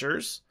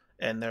crunchers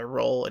and their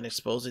role in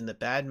exposing the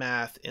bad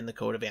math in the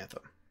code of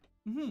Anthem.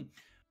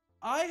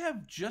 I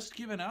have just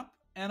given up.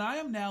 And I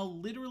am now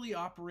literally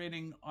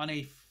operating on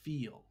a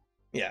feel.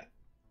 Yeah.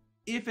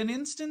 If an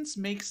instance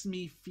makes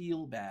me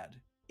feel bad,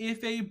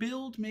 if a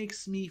build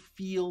makes me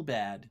feel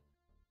bad,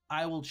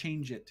 I will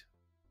change it.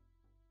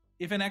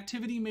 If an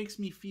activity makes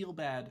me feel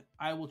bad,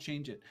 I will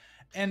change it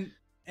and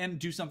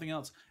do something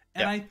else.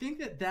 And I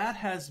think that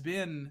has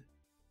been,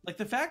 like,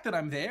 the fact that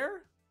I'm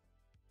there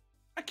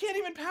I can't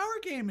even power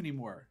game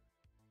anymore.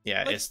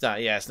 Yeah, Like, it's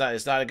not. Yeah,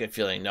 it's not a good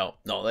feeling. No,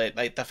 no.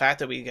 Like the fact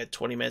that we get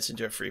 20 minutes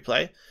into a free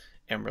play,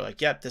 and we're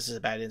like, "Yep, this is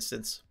a bad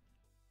instance."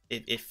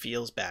 It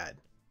feels bad.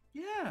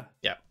 yeah.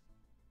 Yeah.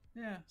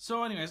 Yeah.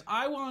 So anyways,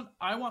 I want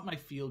my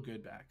feel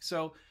good back.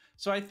 So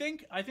I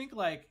think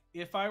like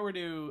if I were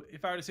to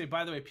say,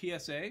 by the way,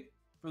 PSA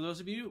for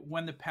those of you,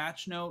 when the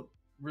patch note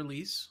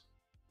release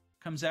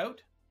comes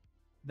out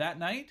that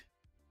night,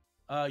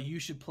 you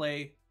should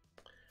play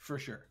for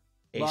sure.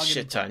 A Log in shit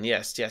and play. ton.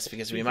 Yes,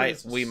 because we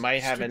Because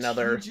might have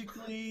another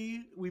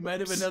strategically, we might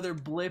have another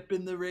blip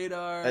in the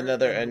radar.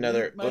 another and the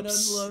loot another might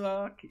oops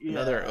unlock.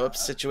 another Yeah. oops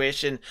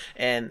situation,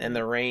 and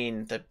the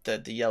rain,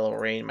 the yellow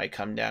rain might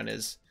come down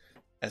as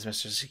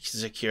Mr.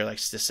 Zakir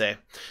likes to say.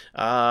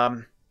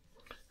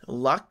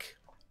 Luck,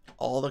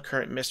 all the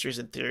current mysteries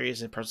and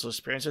theories and personal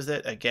experiences with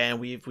it. Again,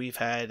 we've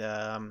had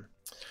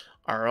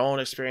our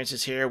own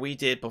experiences here. We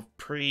did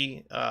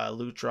pre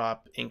loot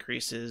drop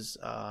increases,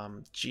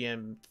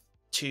 GM2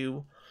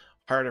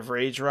 Heart of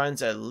Rage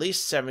runs, at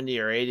least 70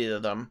 or 80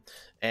 of them,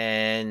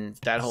 and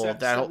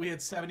We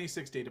had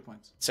 76 data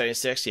points.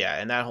 76, yeah,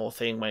 and that whole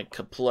thing went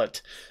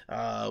kaput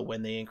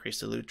when they increased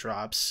the loot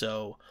drops.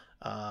 So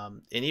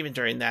and even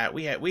during that,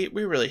 we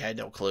really had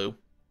no clue.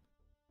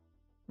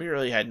 We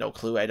really had no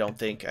clue, I don't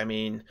think. I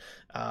mean,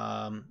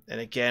 and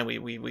again,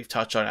 we've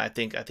touched on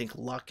it. I think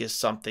luck is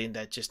something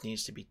that just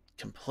needs to be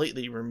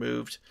completely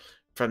removed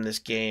from this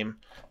game.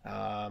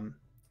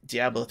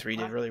 Diablo 3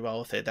 did really well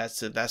with it.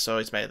 That's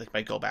always my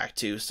go back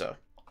to. So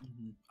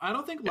I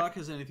don't think luck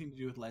has anything to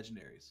do with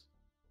legendaries,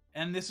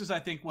 and this is, I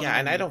think, one. Yeah, of the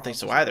and I main don't think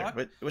so problems either.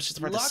 with luck. Which is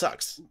the part that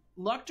sucks.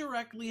 Luck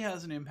directly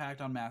has an impact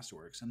on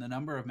masterworks and the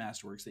number of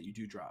masterworks that you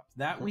do drop.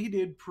 That we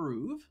did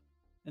prove,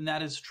 and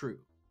that is true.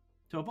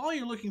 So if all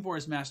you're looking for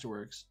is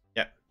masterworks,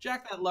 yeah,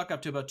 jack that luck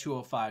up to about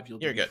 205.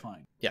 You're good.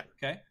 Fine. Yeah.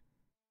 Okay.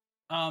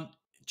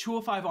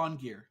 205 on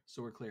gear,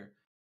 so we're clear.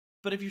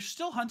 But if you're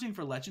still hunting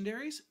for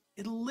legendaries,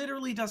 it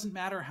literally doesn't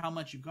matter how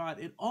much you got.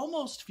 It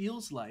almost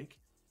feels like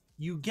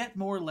you get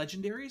more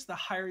legendaries the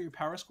higher your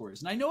power score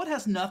is. And I know it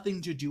has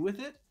nothing to do with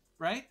it,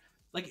 right?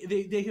 Like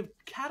they have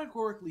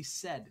categorically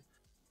said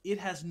it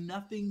has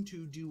nothing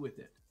to do with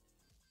it.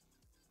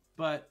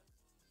 But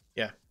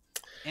yeah,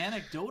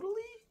 anecdotally,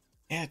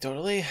 I don't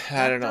know.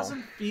 That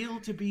doesn't feel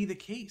to be the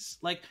case.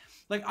 Like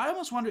I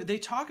almost wonder, they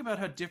talk about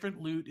how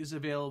different loot is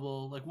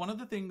available. Like one of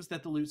the things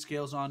that the loot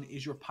scales on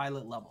is your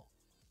pilot level.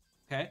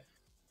 Okay?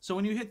 So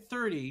when you hit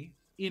 30,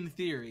 in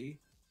theory,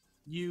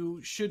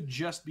 you should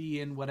just be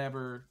in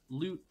whatever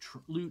loot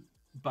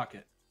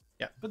bucket.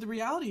 Yeah. But the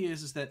reality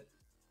is that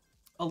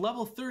a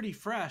level 30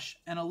 fresh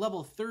and a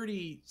level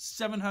 30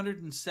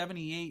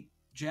 778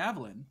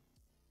 javelin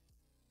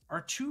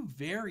are two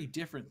very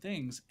different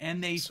things,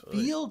 and they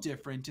feel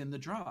different in the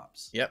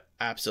drops. Yep,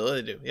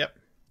 absolutely do.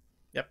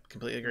 Yep,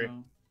 completely agree.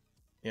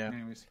 Yeah.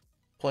 Anyways.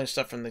 Pulling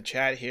stuff from the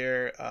chat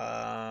here.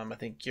 I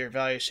think gear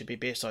value should be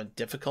based on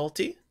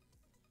difficulty.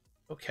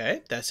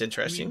 Okay, that's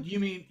interesting. You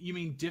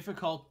mean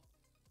difficulty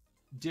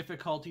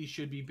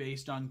should be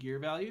based on gear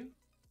value?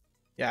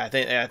 Yeah, I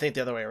think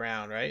the other way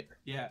around, right?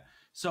 Yeah.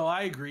 So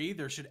I agree.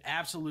 There should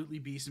absolutely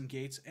be some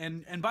gates.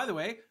 And by the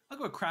way, I'll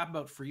go crap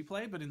about free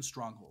play, but in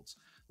strongholds.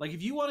 Like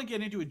if you want to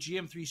get into a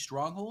GM3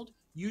 stronghold,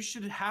 you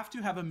should have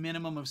to have a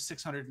minimum of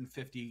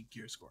 650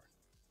 gear score.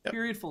 Yep.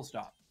 Period. Full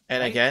stop.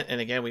 And right?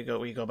 again,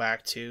 we go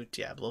back to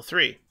Diablo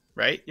 3,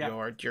 right?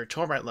 Yep. Your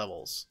torment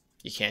levels.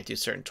 You can't do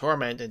certain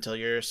torment until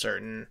you're a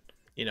certain,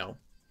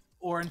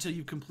 or until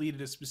you've completed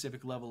a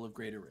specific level of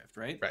Greater Rift,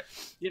 right? Right.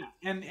 Yeah,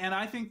 and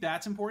I think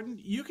that's important.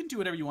 You can do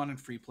whatever you want in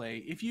free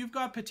play. If you've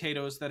got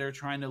potatoes that are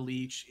trying to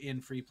leech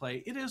in free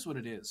play, it is what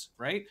it is,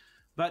 right?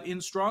 But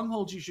in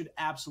strongholds, you should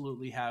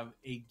absolutely have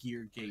a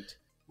gear gate,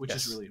 which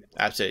is really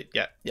important. Absolutely,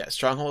 yeah.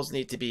 Strongholds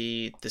need to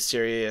be the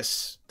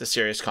serious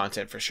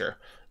content for sure.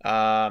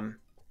 And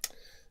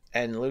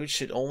loot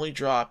should only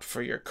drop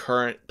for your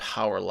current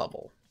power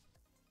level.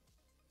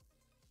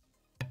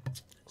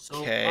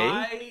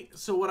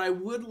 So what I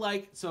would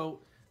like,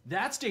 so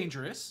that's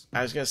dangerous.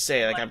 I was gonna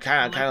say, like, I'm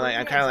kind of like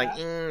I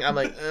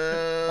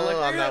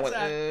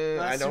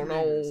don't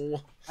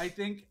know. I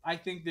think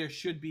there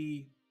should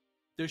be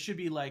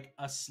like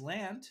a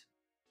slant.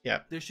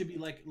 Yeah. There should be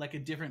like a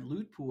different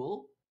loot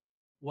pool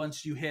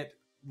once you hit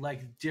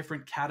like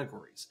different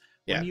categories.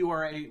 Yeah.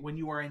 When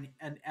you are an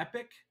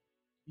epic,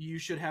 you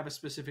should have a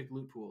specific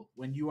loot pool.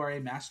 When you are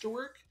a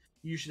masterwork,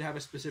 you should have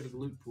a specific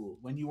loot pool.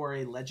 When you are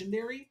a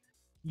legendary,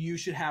 you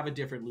should have a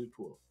different loot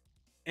pool.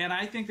 And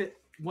I think that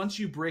once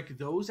you break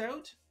those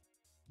out,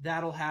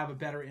 that'll have a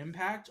better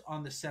impact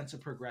on the sense of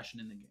progression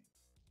in the game.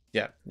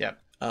 Yeah.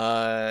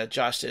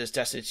 Josh says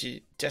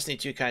Destiny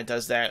 2 kind of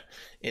does that.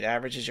 It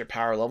averages your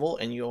power level,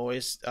 and you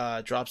always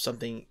drop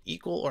something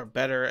equal or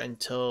better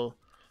until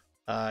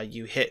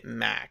you hit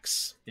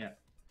max. Yeah.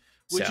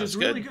 Which is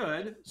really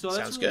good. So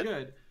that's really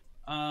good.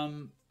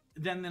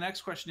 Then the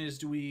next question is,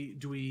 do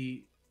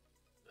we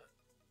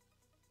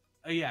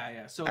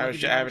yeah. So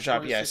average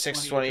drop,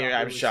 620. Your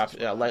average drop,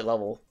 light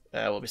level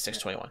will be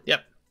 621.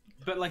 Yep.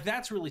 But like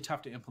that's really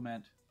tough to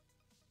implement.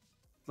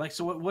 Like,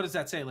 so what does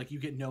that say? Like, you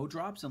get no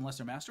drops unless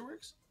they're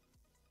masterworks?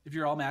 If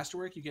you're all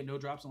masterwork, you get no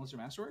drops unless they're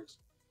masterworks?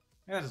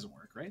 Yeah, that doesn't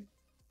work, right?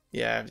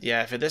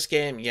 Yeah. For this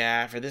game,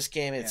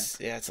 it's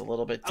a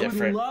little bit I would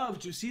different. love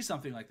to see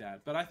something like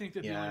that, but I think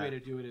that the only Yeah, way to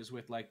do it is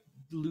with like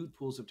loot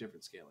pools of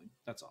different scaling.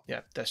 That's all.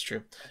 yeah, that's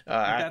true. Like,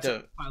 that's a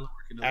Active pile of work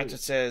into Active loot.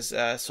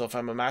 says, so if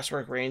I'm a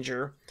Masterwork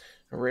Ranger,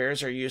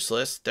 rares are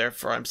useless.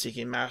 Therefore, I'm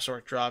seeking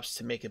Masterwork drops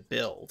to make a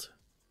build.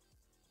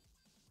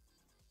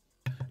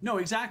 No,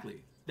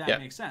 exactly. That Yeah,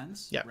 makes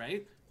sense, yeah.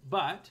 right?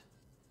 But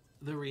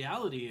the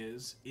reality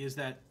is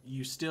that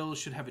you still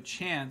should have a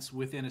chance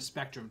within a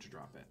spectrum to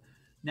drop it.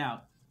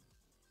 Now,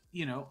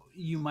 you know,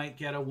 you might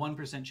get a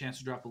 1% chance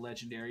to drop a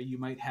legendary. You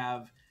might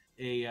have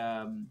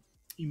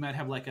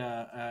like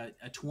a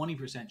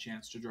 20%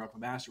 chance to drop a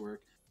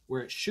masterwork,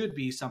 where it should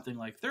be something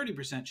like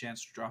 30%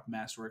 chance to drop a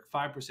masterwork,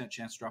 5%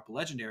 chance to drop a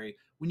legendary.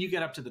 When you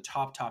get up to the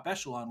top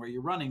echelon where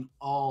you're running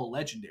all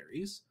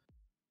legendaries,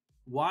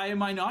 why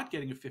am I not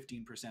getting a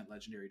 15%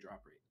 legendary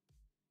drop rate?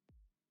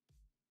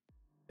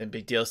 And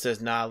Big Deal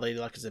says, nah, Lady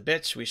Luck is a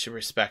bitch. We should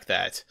respect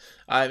that.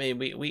 I mean,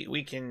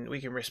 we can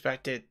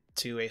respect it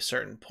to a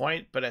certain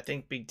point, but I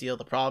think Big Deal,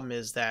 the problem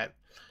is that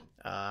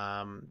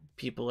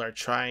people are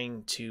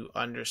trying to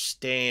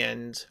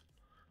understand,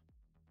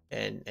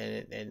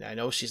 and I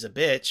know she's a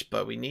bitch,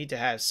 but we need to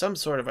have some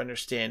sort of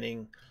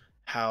understanding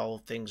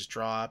how things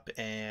drop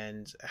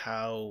and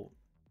how,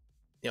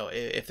 you know,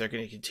 if they're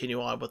going to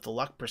continue on with the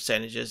luck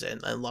percentages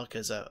and luck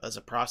as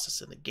a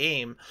process in the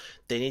game,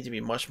 they need to be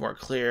much more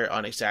clear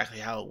on exactly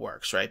how it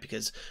works, right?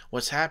 Because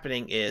what's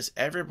happening is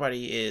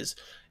everybody is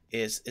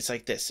it's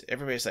like this.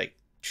 Everybody's like,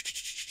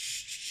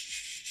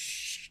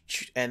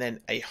 and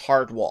then a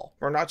hard wall.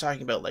 We're not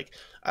talking about like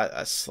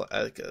a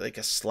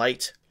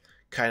slight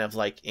kind of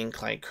like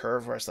inclined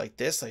curve where it's like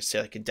this, like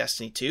say like in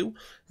Destiny 2,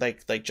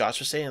 like Josh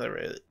was saying,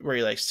 where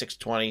you're like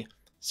 620,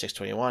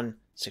 621,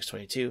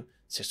 622,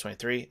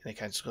 623, and it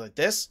kind of just goes like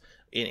this.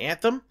 In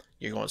Anthem,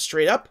 you're going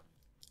straight up,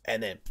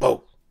 and then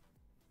boom,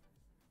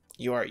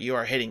 you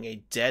are hitting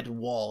a dead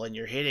wall, and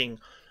you're hitting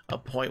a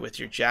point with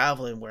your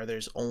javelin where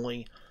there's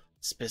only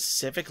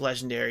specific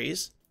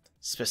legendaries,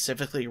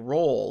 specifically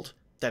rolled,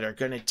 that are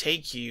going to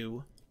take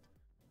you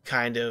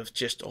kind of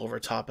just over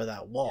top of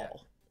that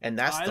wall, and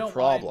that's the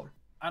problem.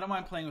 I don't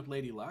mind playing with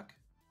Lady Luck,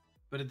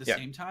 but at the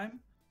same time,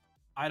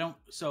 I don't.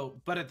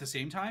 So, but at the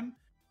same time,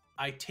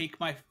 I take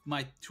my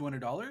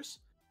 $200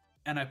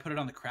 and I put it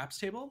on the craps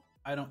table.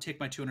 I don't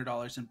take my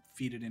 $200 and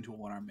feed it into a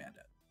one-armed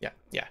bandit.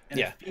 And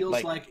it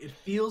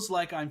feels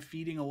like I'm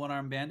feeding a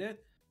one-armed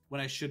bandit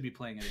when I should be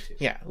playing it too.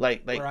 Yeah,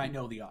 like where I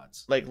know the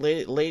odds. Like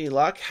Lady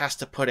Luck has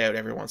to put out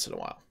every once in a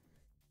while.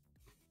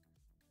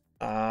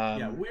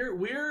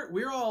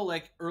 We're all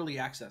like early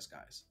access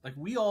guys. Like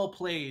we all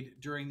played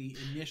during the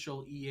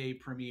initial EA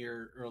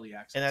Premier early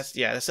access. And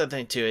that's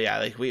something too. Yeah,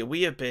 like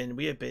we have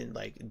been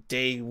like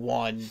day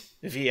one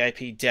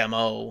VIP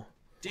demo.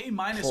 Day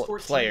minus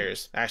 14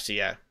 players. Actually,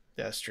 yeah,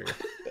 that's true.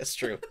 That's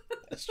true.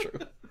 That's true.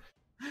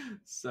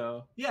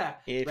 So yeah,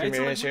 EA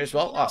Premier series,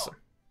 well, awesome.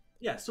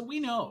 Yeah, so we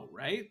know,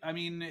 right? I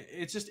mean,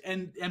 it's just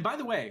and by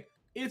the way,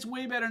 it's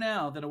way better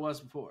now than it was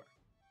before.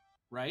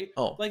 Right?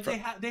 Oh, like they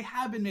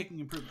have been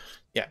making improvements.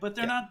 Yeah. But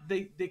they're not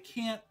they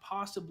can't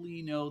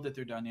possibly know that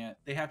they're done yet.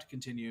 They have to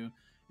continue.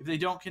 If they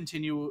don't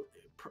continue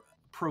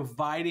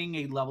providing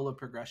a level of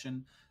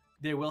progression,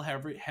 they will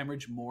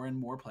hemorrhage more and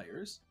more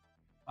players.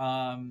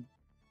 And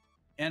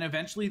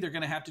eventually they're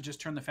going to have to just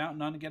turn the fountain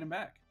on and get them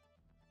back.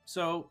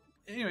 So,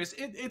 anyways,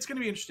 it's going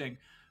to be interesting.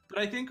 But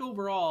I think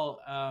overall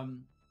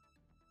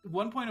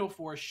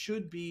 1.04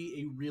 should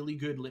be a really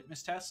good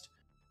litmus test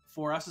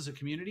for us as a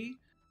community.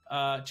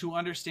 To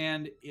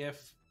understand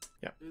if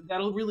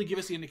that'll really give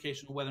us the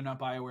indication of whether or not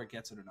BioWare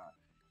gets it or not.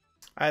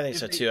 I think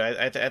so too.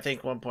 I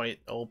think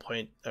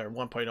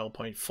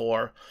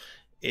 1.0.4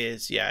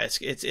 is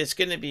it's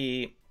going to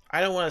be.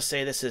 I don't want to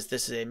say this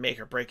is a make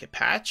or break it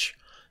patch,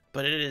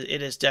 but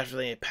it is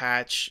definitely a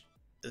patch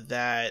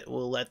that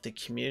will let the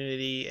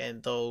community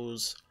and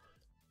those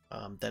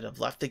that have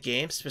left the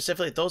game,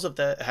 specifically those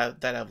that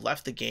have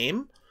left the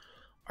game,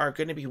 are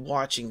going to be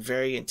watching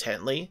very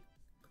intently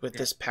with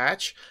this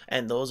patch,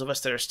 and those of us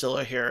that are still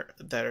here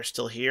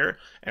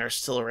and are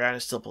still around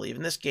and still believe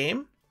in this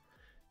game,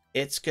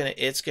 it's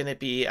gonna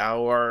be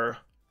our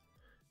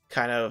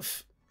kind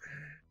of,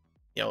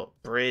 you know,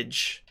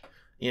 bridge,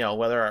 you know,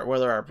 whether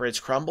our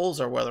bridge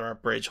crumbles or whether our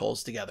bridge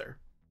holds together,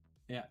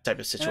 type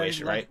of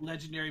situation, right?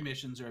 Legendary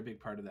missions are a big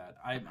part of that.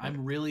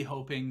 I'm really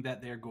hoping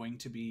that they're going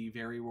to be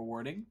very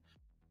rewarding,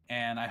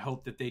 and I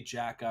hope that they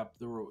jack up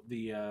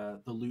the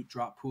loot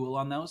drop pool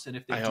on those, and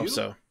if they hope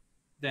so.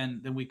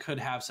 Then we could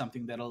have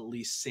something that'll at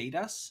least sate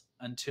us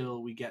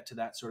until we get to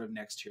that sort of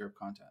next tier of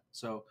content.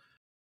 So,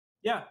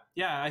 yeah,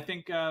 I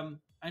think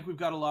we've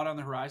got a lot on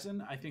the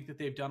horizon. I think that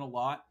they've done a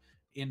lot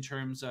in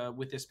terms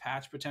with this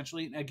patch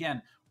potentially. And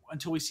again,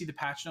 until we see the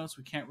patch notes,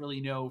 we can't really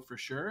know for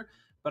sure.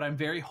 But I'm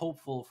very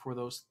hopeful for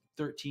those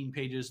 13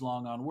 pages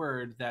long on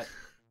Word that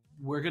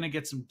we're going to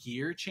get some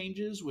gear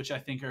changes, which I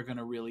think are going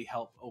to really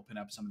help open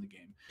up some of the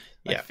game.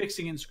 Like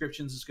fixing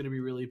inscriptions is going to be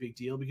really a big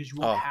deal because you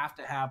won't have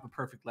to have a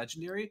perfect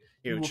legendary.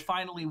 Huge. You will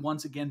finally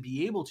once again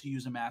be able to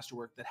use a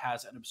masterwork that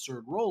has an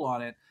absurd roll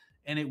on it,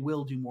 and it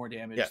will do more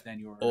damage than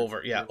your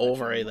over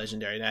a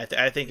legendary. And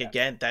I think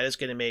again that is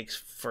going to make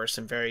for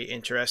some very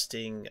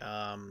interesting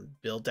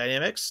build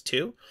dynamics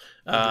too.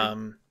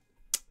 And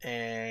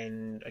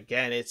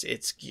again,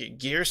 it's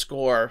gear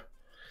score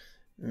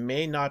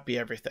may not be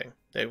everything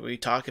that we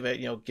talk about.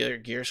 You know,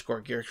 gear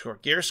score.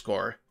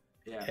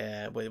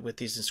 Yeah. With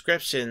these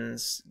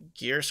inscriptions,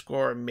 gear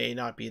score may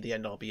not be the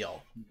end all be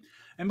all.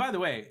 And by the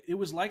way, it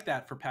was like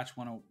that for patch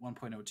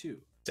 1.02.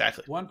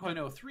 Exactly.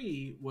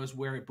 1.03 was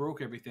where it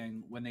broke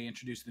everything when they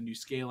introduced the new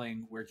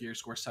scaling, where gear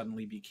score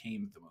suddenly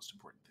became the most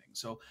important thing.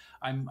 So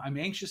I'm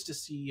anxious to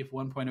see if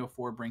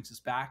 1.04 brings us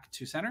back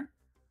to center,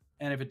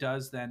 and if it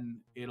does,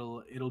 then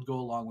it'll go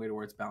a long way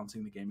towards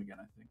balancing the game again,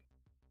 I think.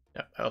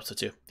 Yeah, I hope so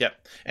too.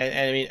 Yep,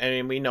 and I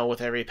mean, we know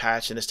with every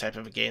patch in this type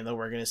of a game, though,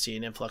 we're going to see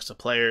an influx of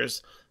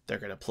players. They're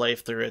going to play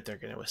through it. They're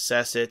going to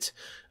assess it.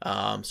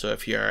 So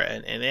if you're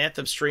an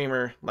Anthem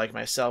streamer like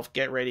myself,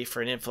 get ready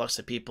for an influx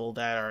of people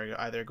that are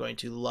either going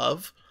to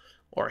love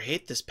or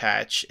hate this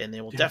patch, and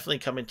they will definitely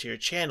come into your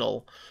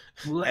channel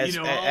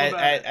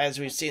as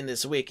we've seen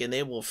this week, and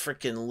they will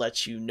freaking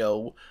let you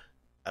know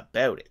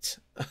about it.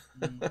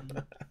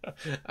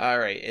 All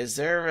right, is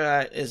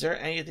there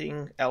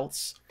anything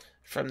else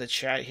from the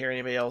chat here?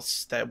 Anybody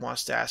else that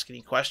wants to ask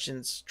any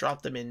questions,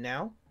 drop them in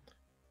now.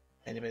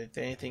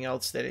 Anything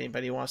else that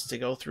anybody wants to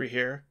go through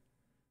here?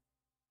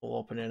 We'll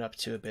open it up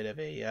to a bit of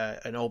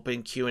an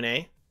open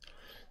Q&A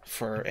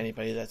for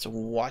anybody that's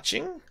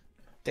watching.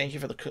 Thank you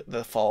for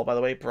the follow, by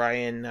the way,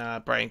 Brian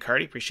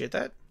Carty. Appreciate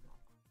that.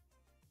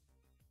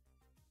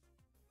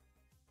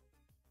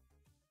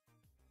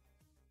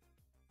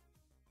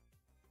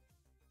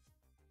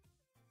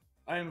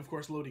 I am, of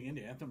course, loading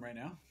into Anthem right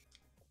now.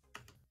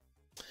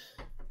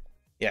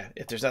 Yeah,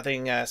 if there's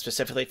nothing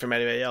specifically from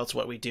anybody else,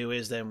 what we do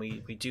is then we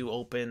do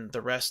open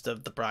the rest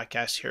of the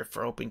broadcast here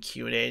for open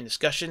Q&A and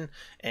discussion,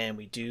 and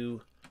we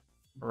do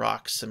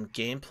rock some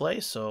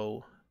gameplay.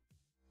 So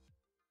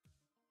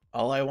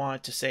all I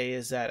want to say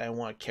is that I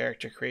want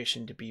character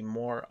creation to be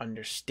more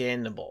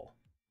understandable.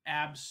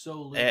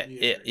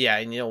 Absolutely. Yeah,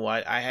 and you know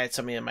what? I had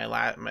something in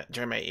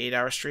during my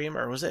 8-hour stream,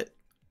 or was it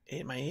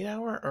my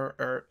 8-hour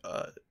or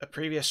a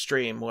previous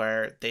stream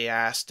where they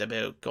asked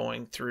about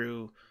going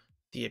through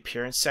the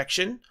appearance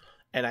section,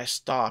 and I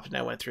stopped and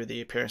I went through the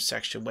appearance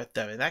section with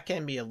them, and that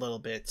can be a little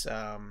bit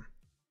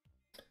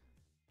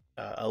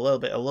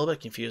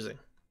confusing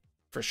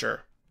for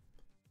sure.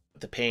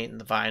 The paint and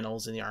the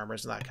vinyls and the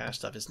armors and that kind of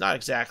stuff is not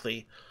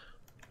exactly,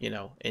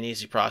 an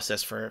easy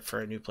process for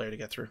a new player to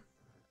get through.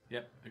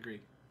 Yep,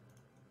 agree.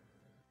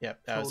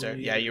 Yep, I was there.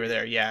 Yeah, you were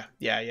there. Yeah.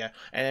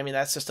 And I mean,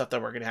 that's the stuff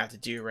that we're gonna have to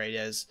do, right?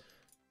 As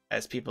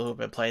people who've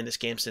been playing this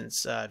game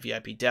since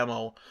VIP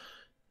demo,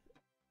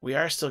 we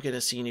are still going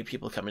to see new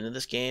people come into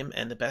this game,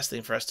 and the best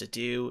thing for us to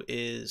do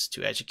is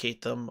to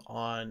educate them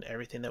on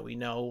everything that we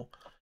know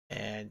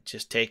and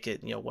just take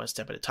it, one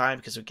step at a time,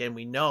 because again,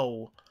 we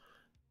know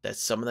that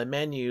some of the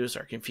menus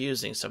are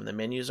confusing, some of the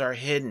menus are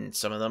hidden,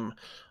 some of them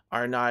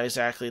are not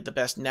exactly the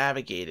best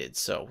navigated,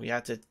 so we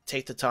have to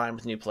take the time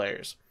with new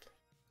players.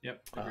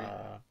 Yep, agreed.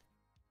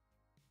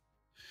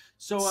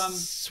 So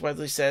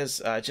Swedley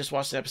says, just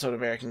watched an episode of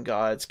American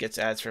Gods, gets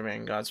ads for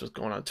American Gods, what's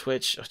going on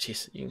Twitch. Oh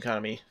jeez, you can count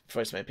on me,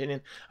 voice my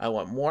opinion. I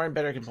want more and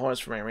better components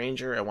for my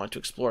Ranger. I want to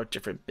explore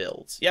different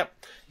builds. Yep.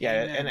 Yeah,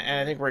 and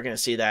I think we're going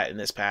to see that in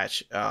this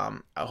patch.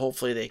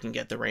 Hopefully they can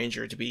get the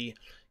Ranger to be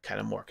kind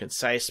of more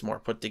concise, more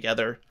put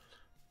together.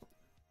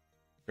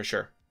 For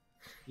sure.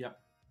 Yep.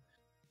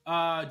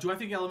 Do I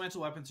think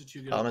elemental weapons are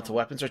too good? Elemental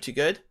weapons are too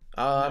good?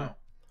 No.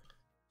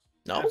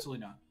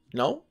 Absolutely not.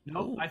 No?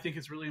 No, I think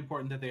it's really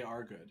important that they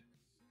are good.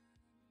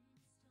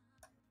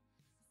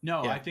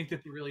 No, yeah. I think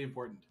that they're really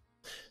important.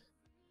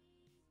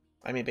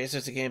 I mean, based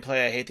on the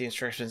gameplay, I hate the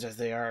instructions as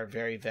they are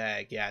very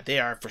vague. Yeah,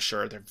 they are for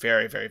sure. They're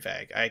very, very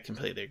vague. I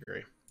completely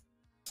agree.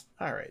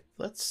 All right,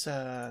 let's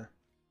load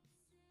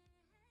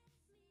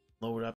up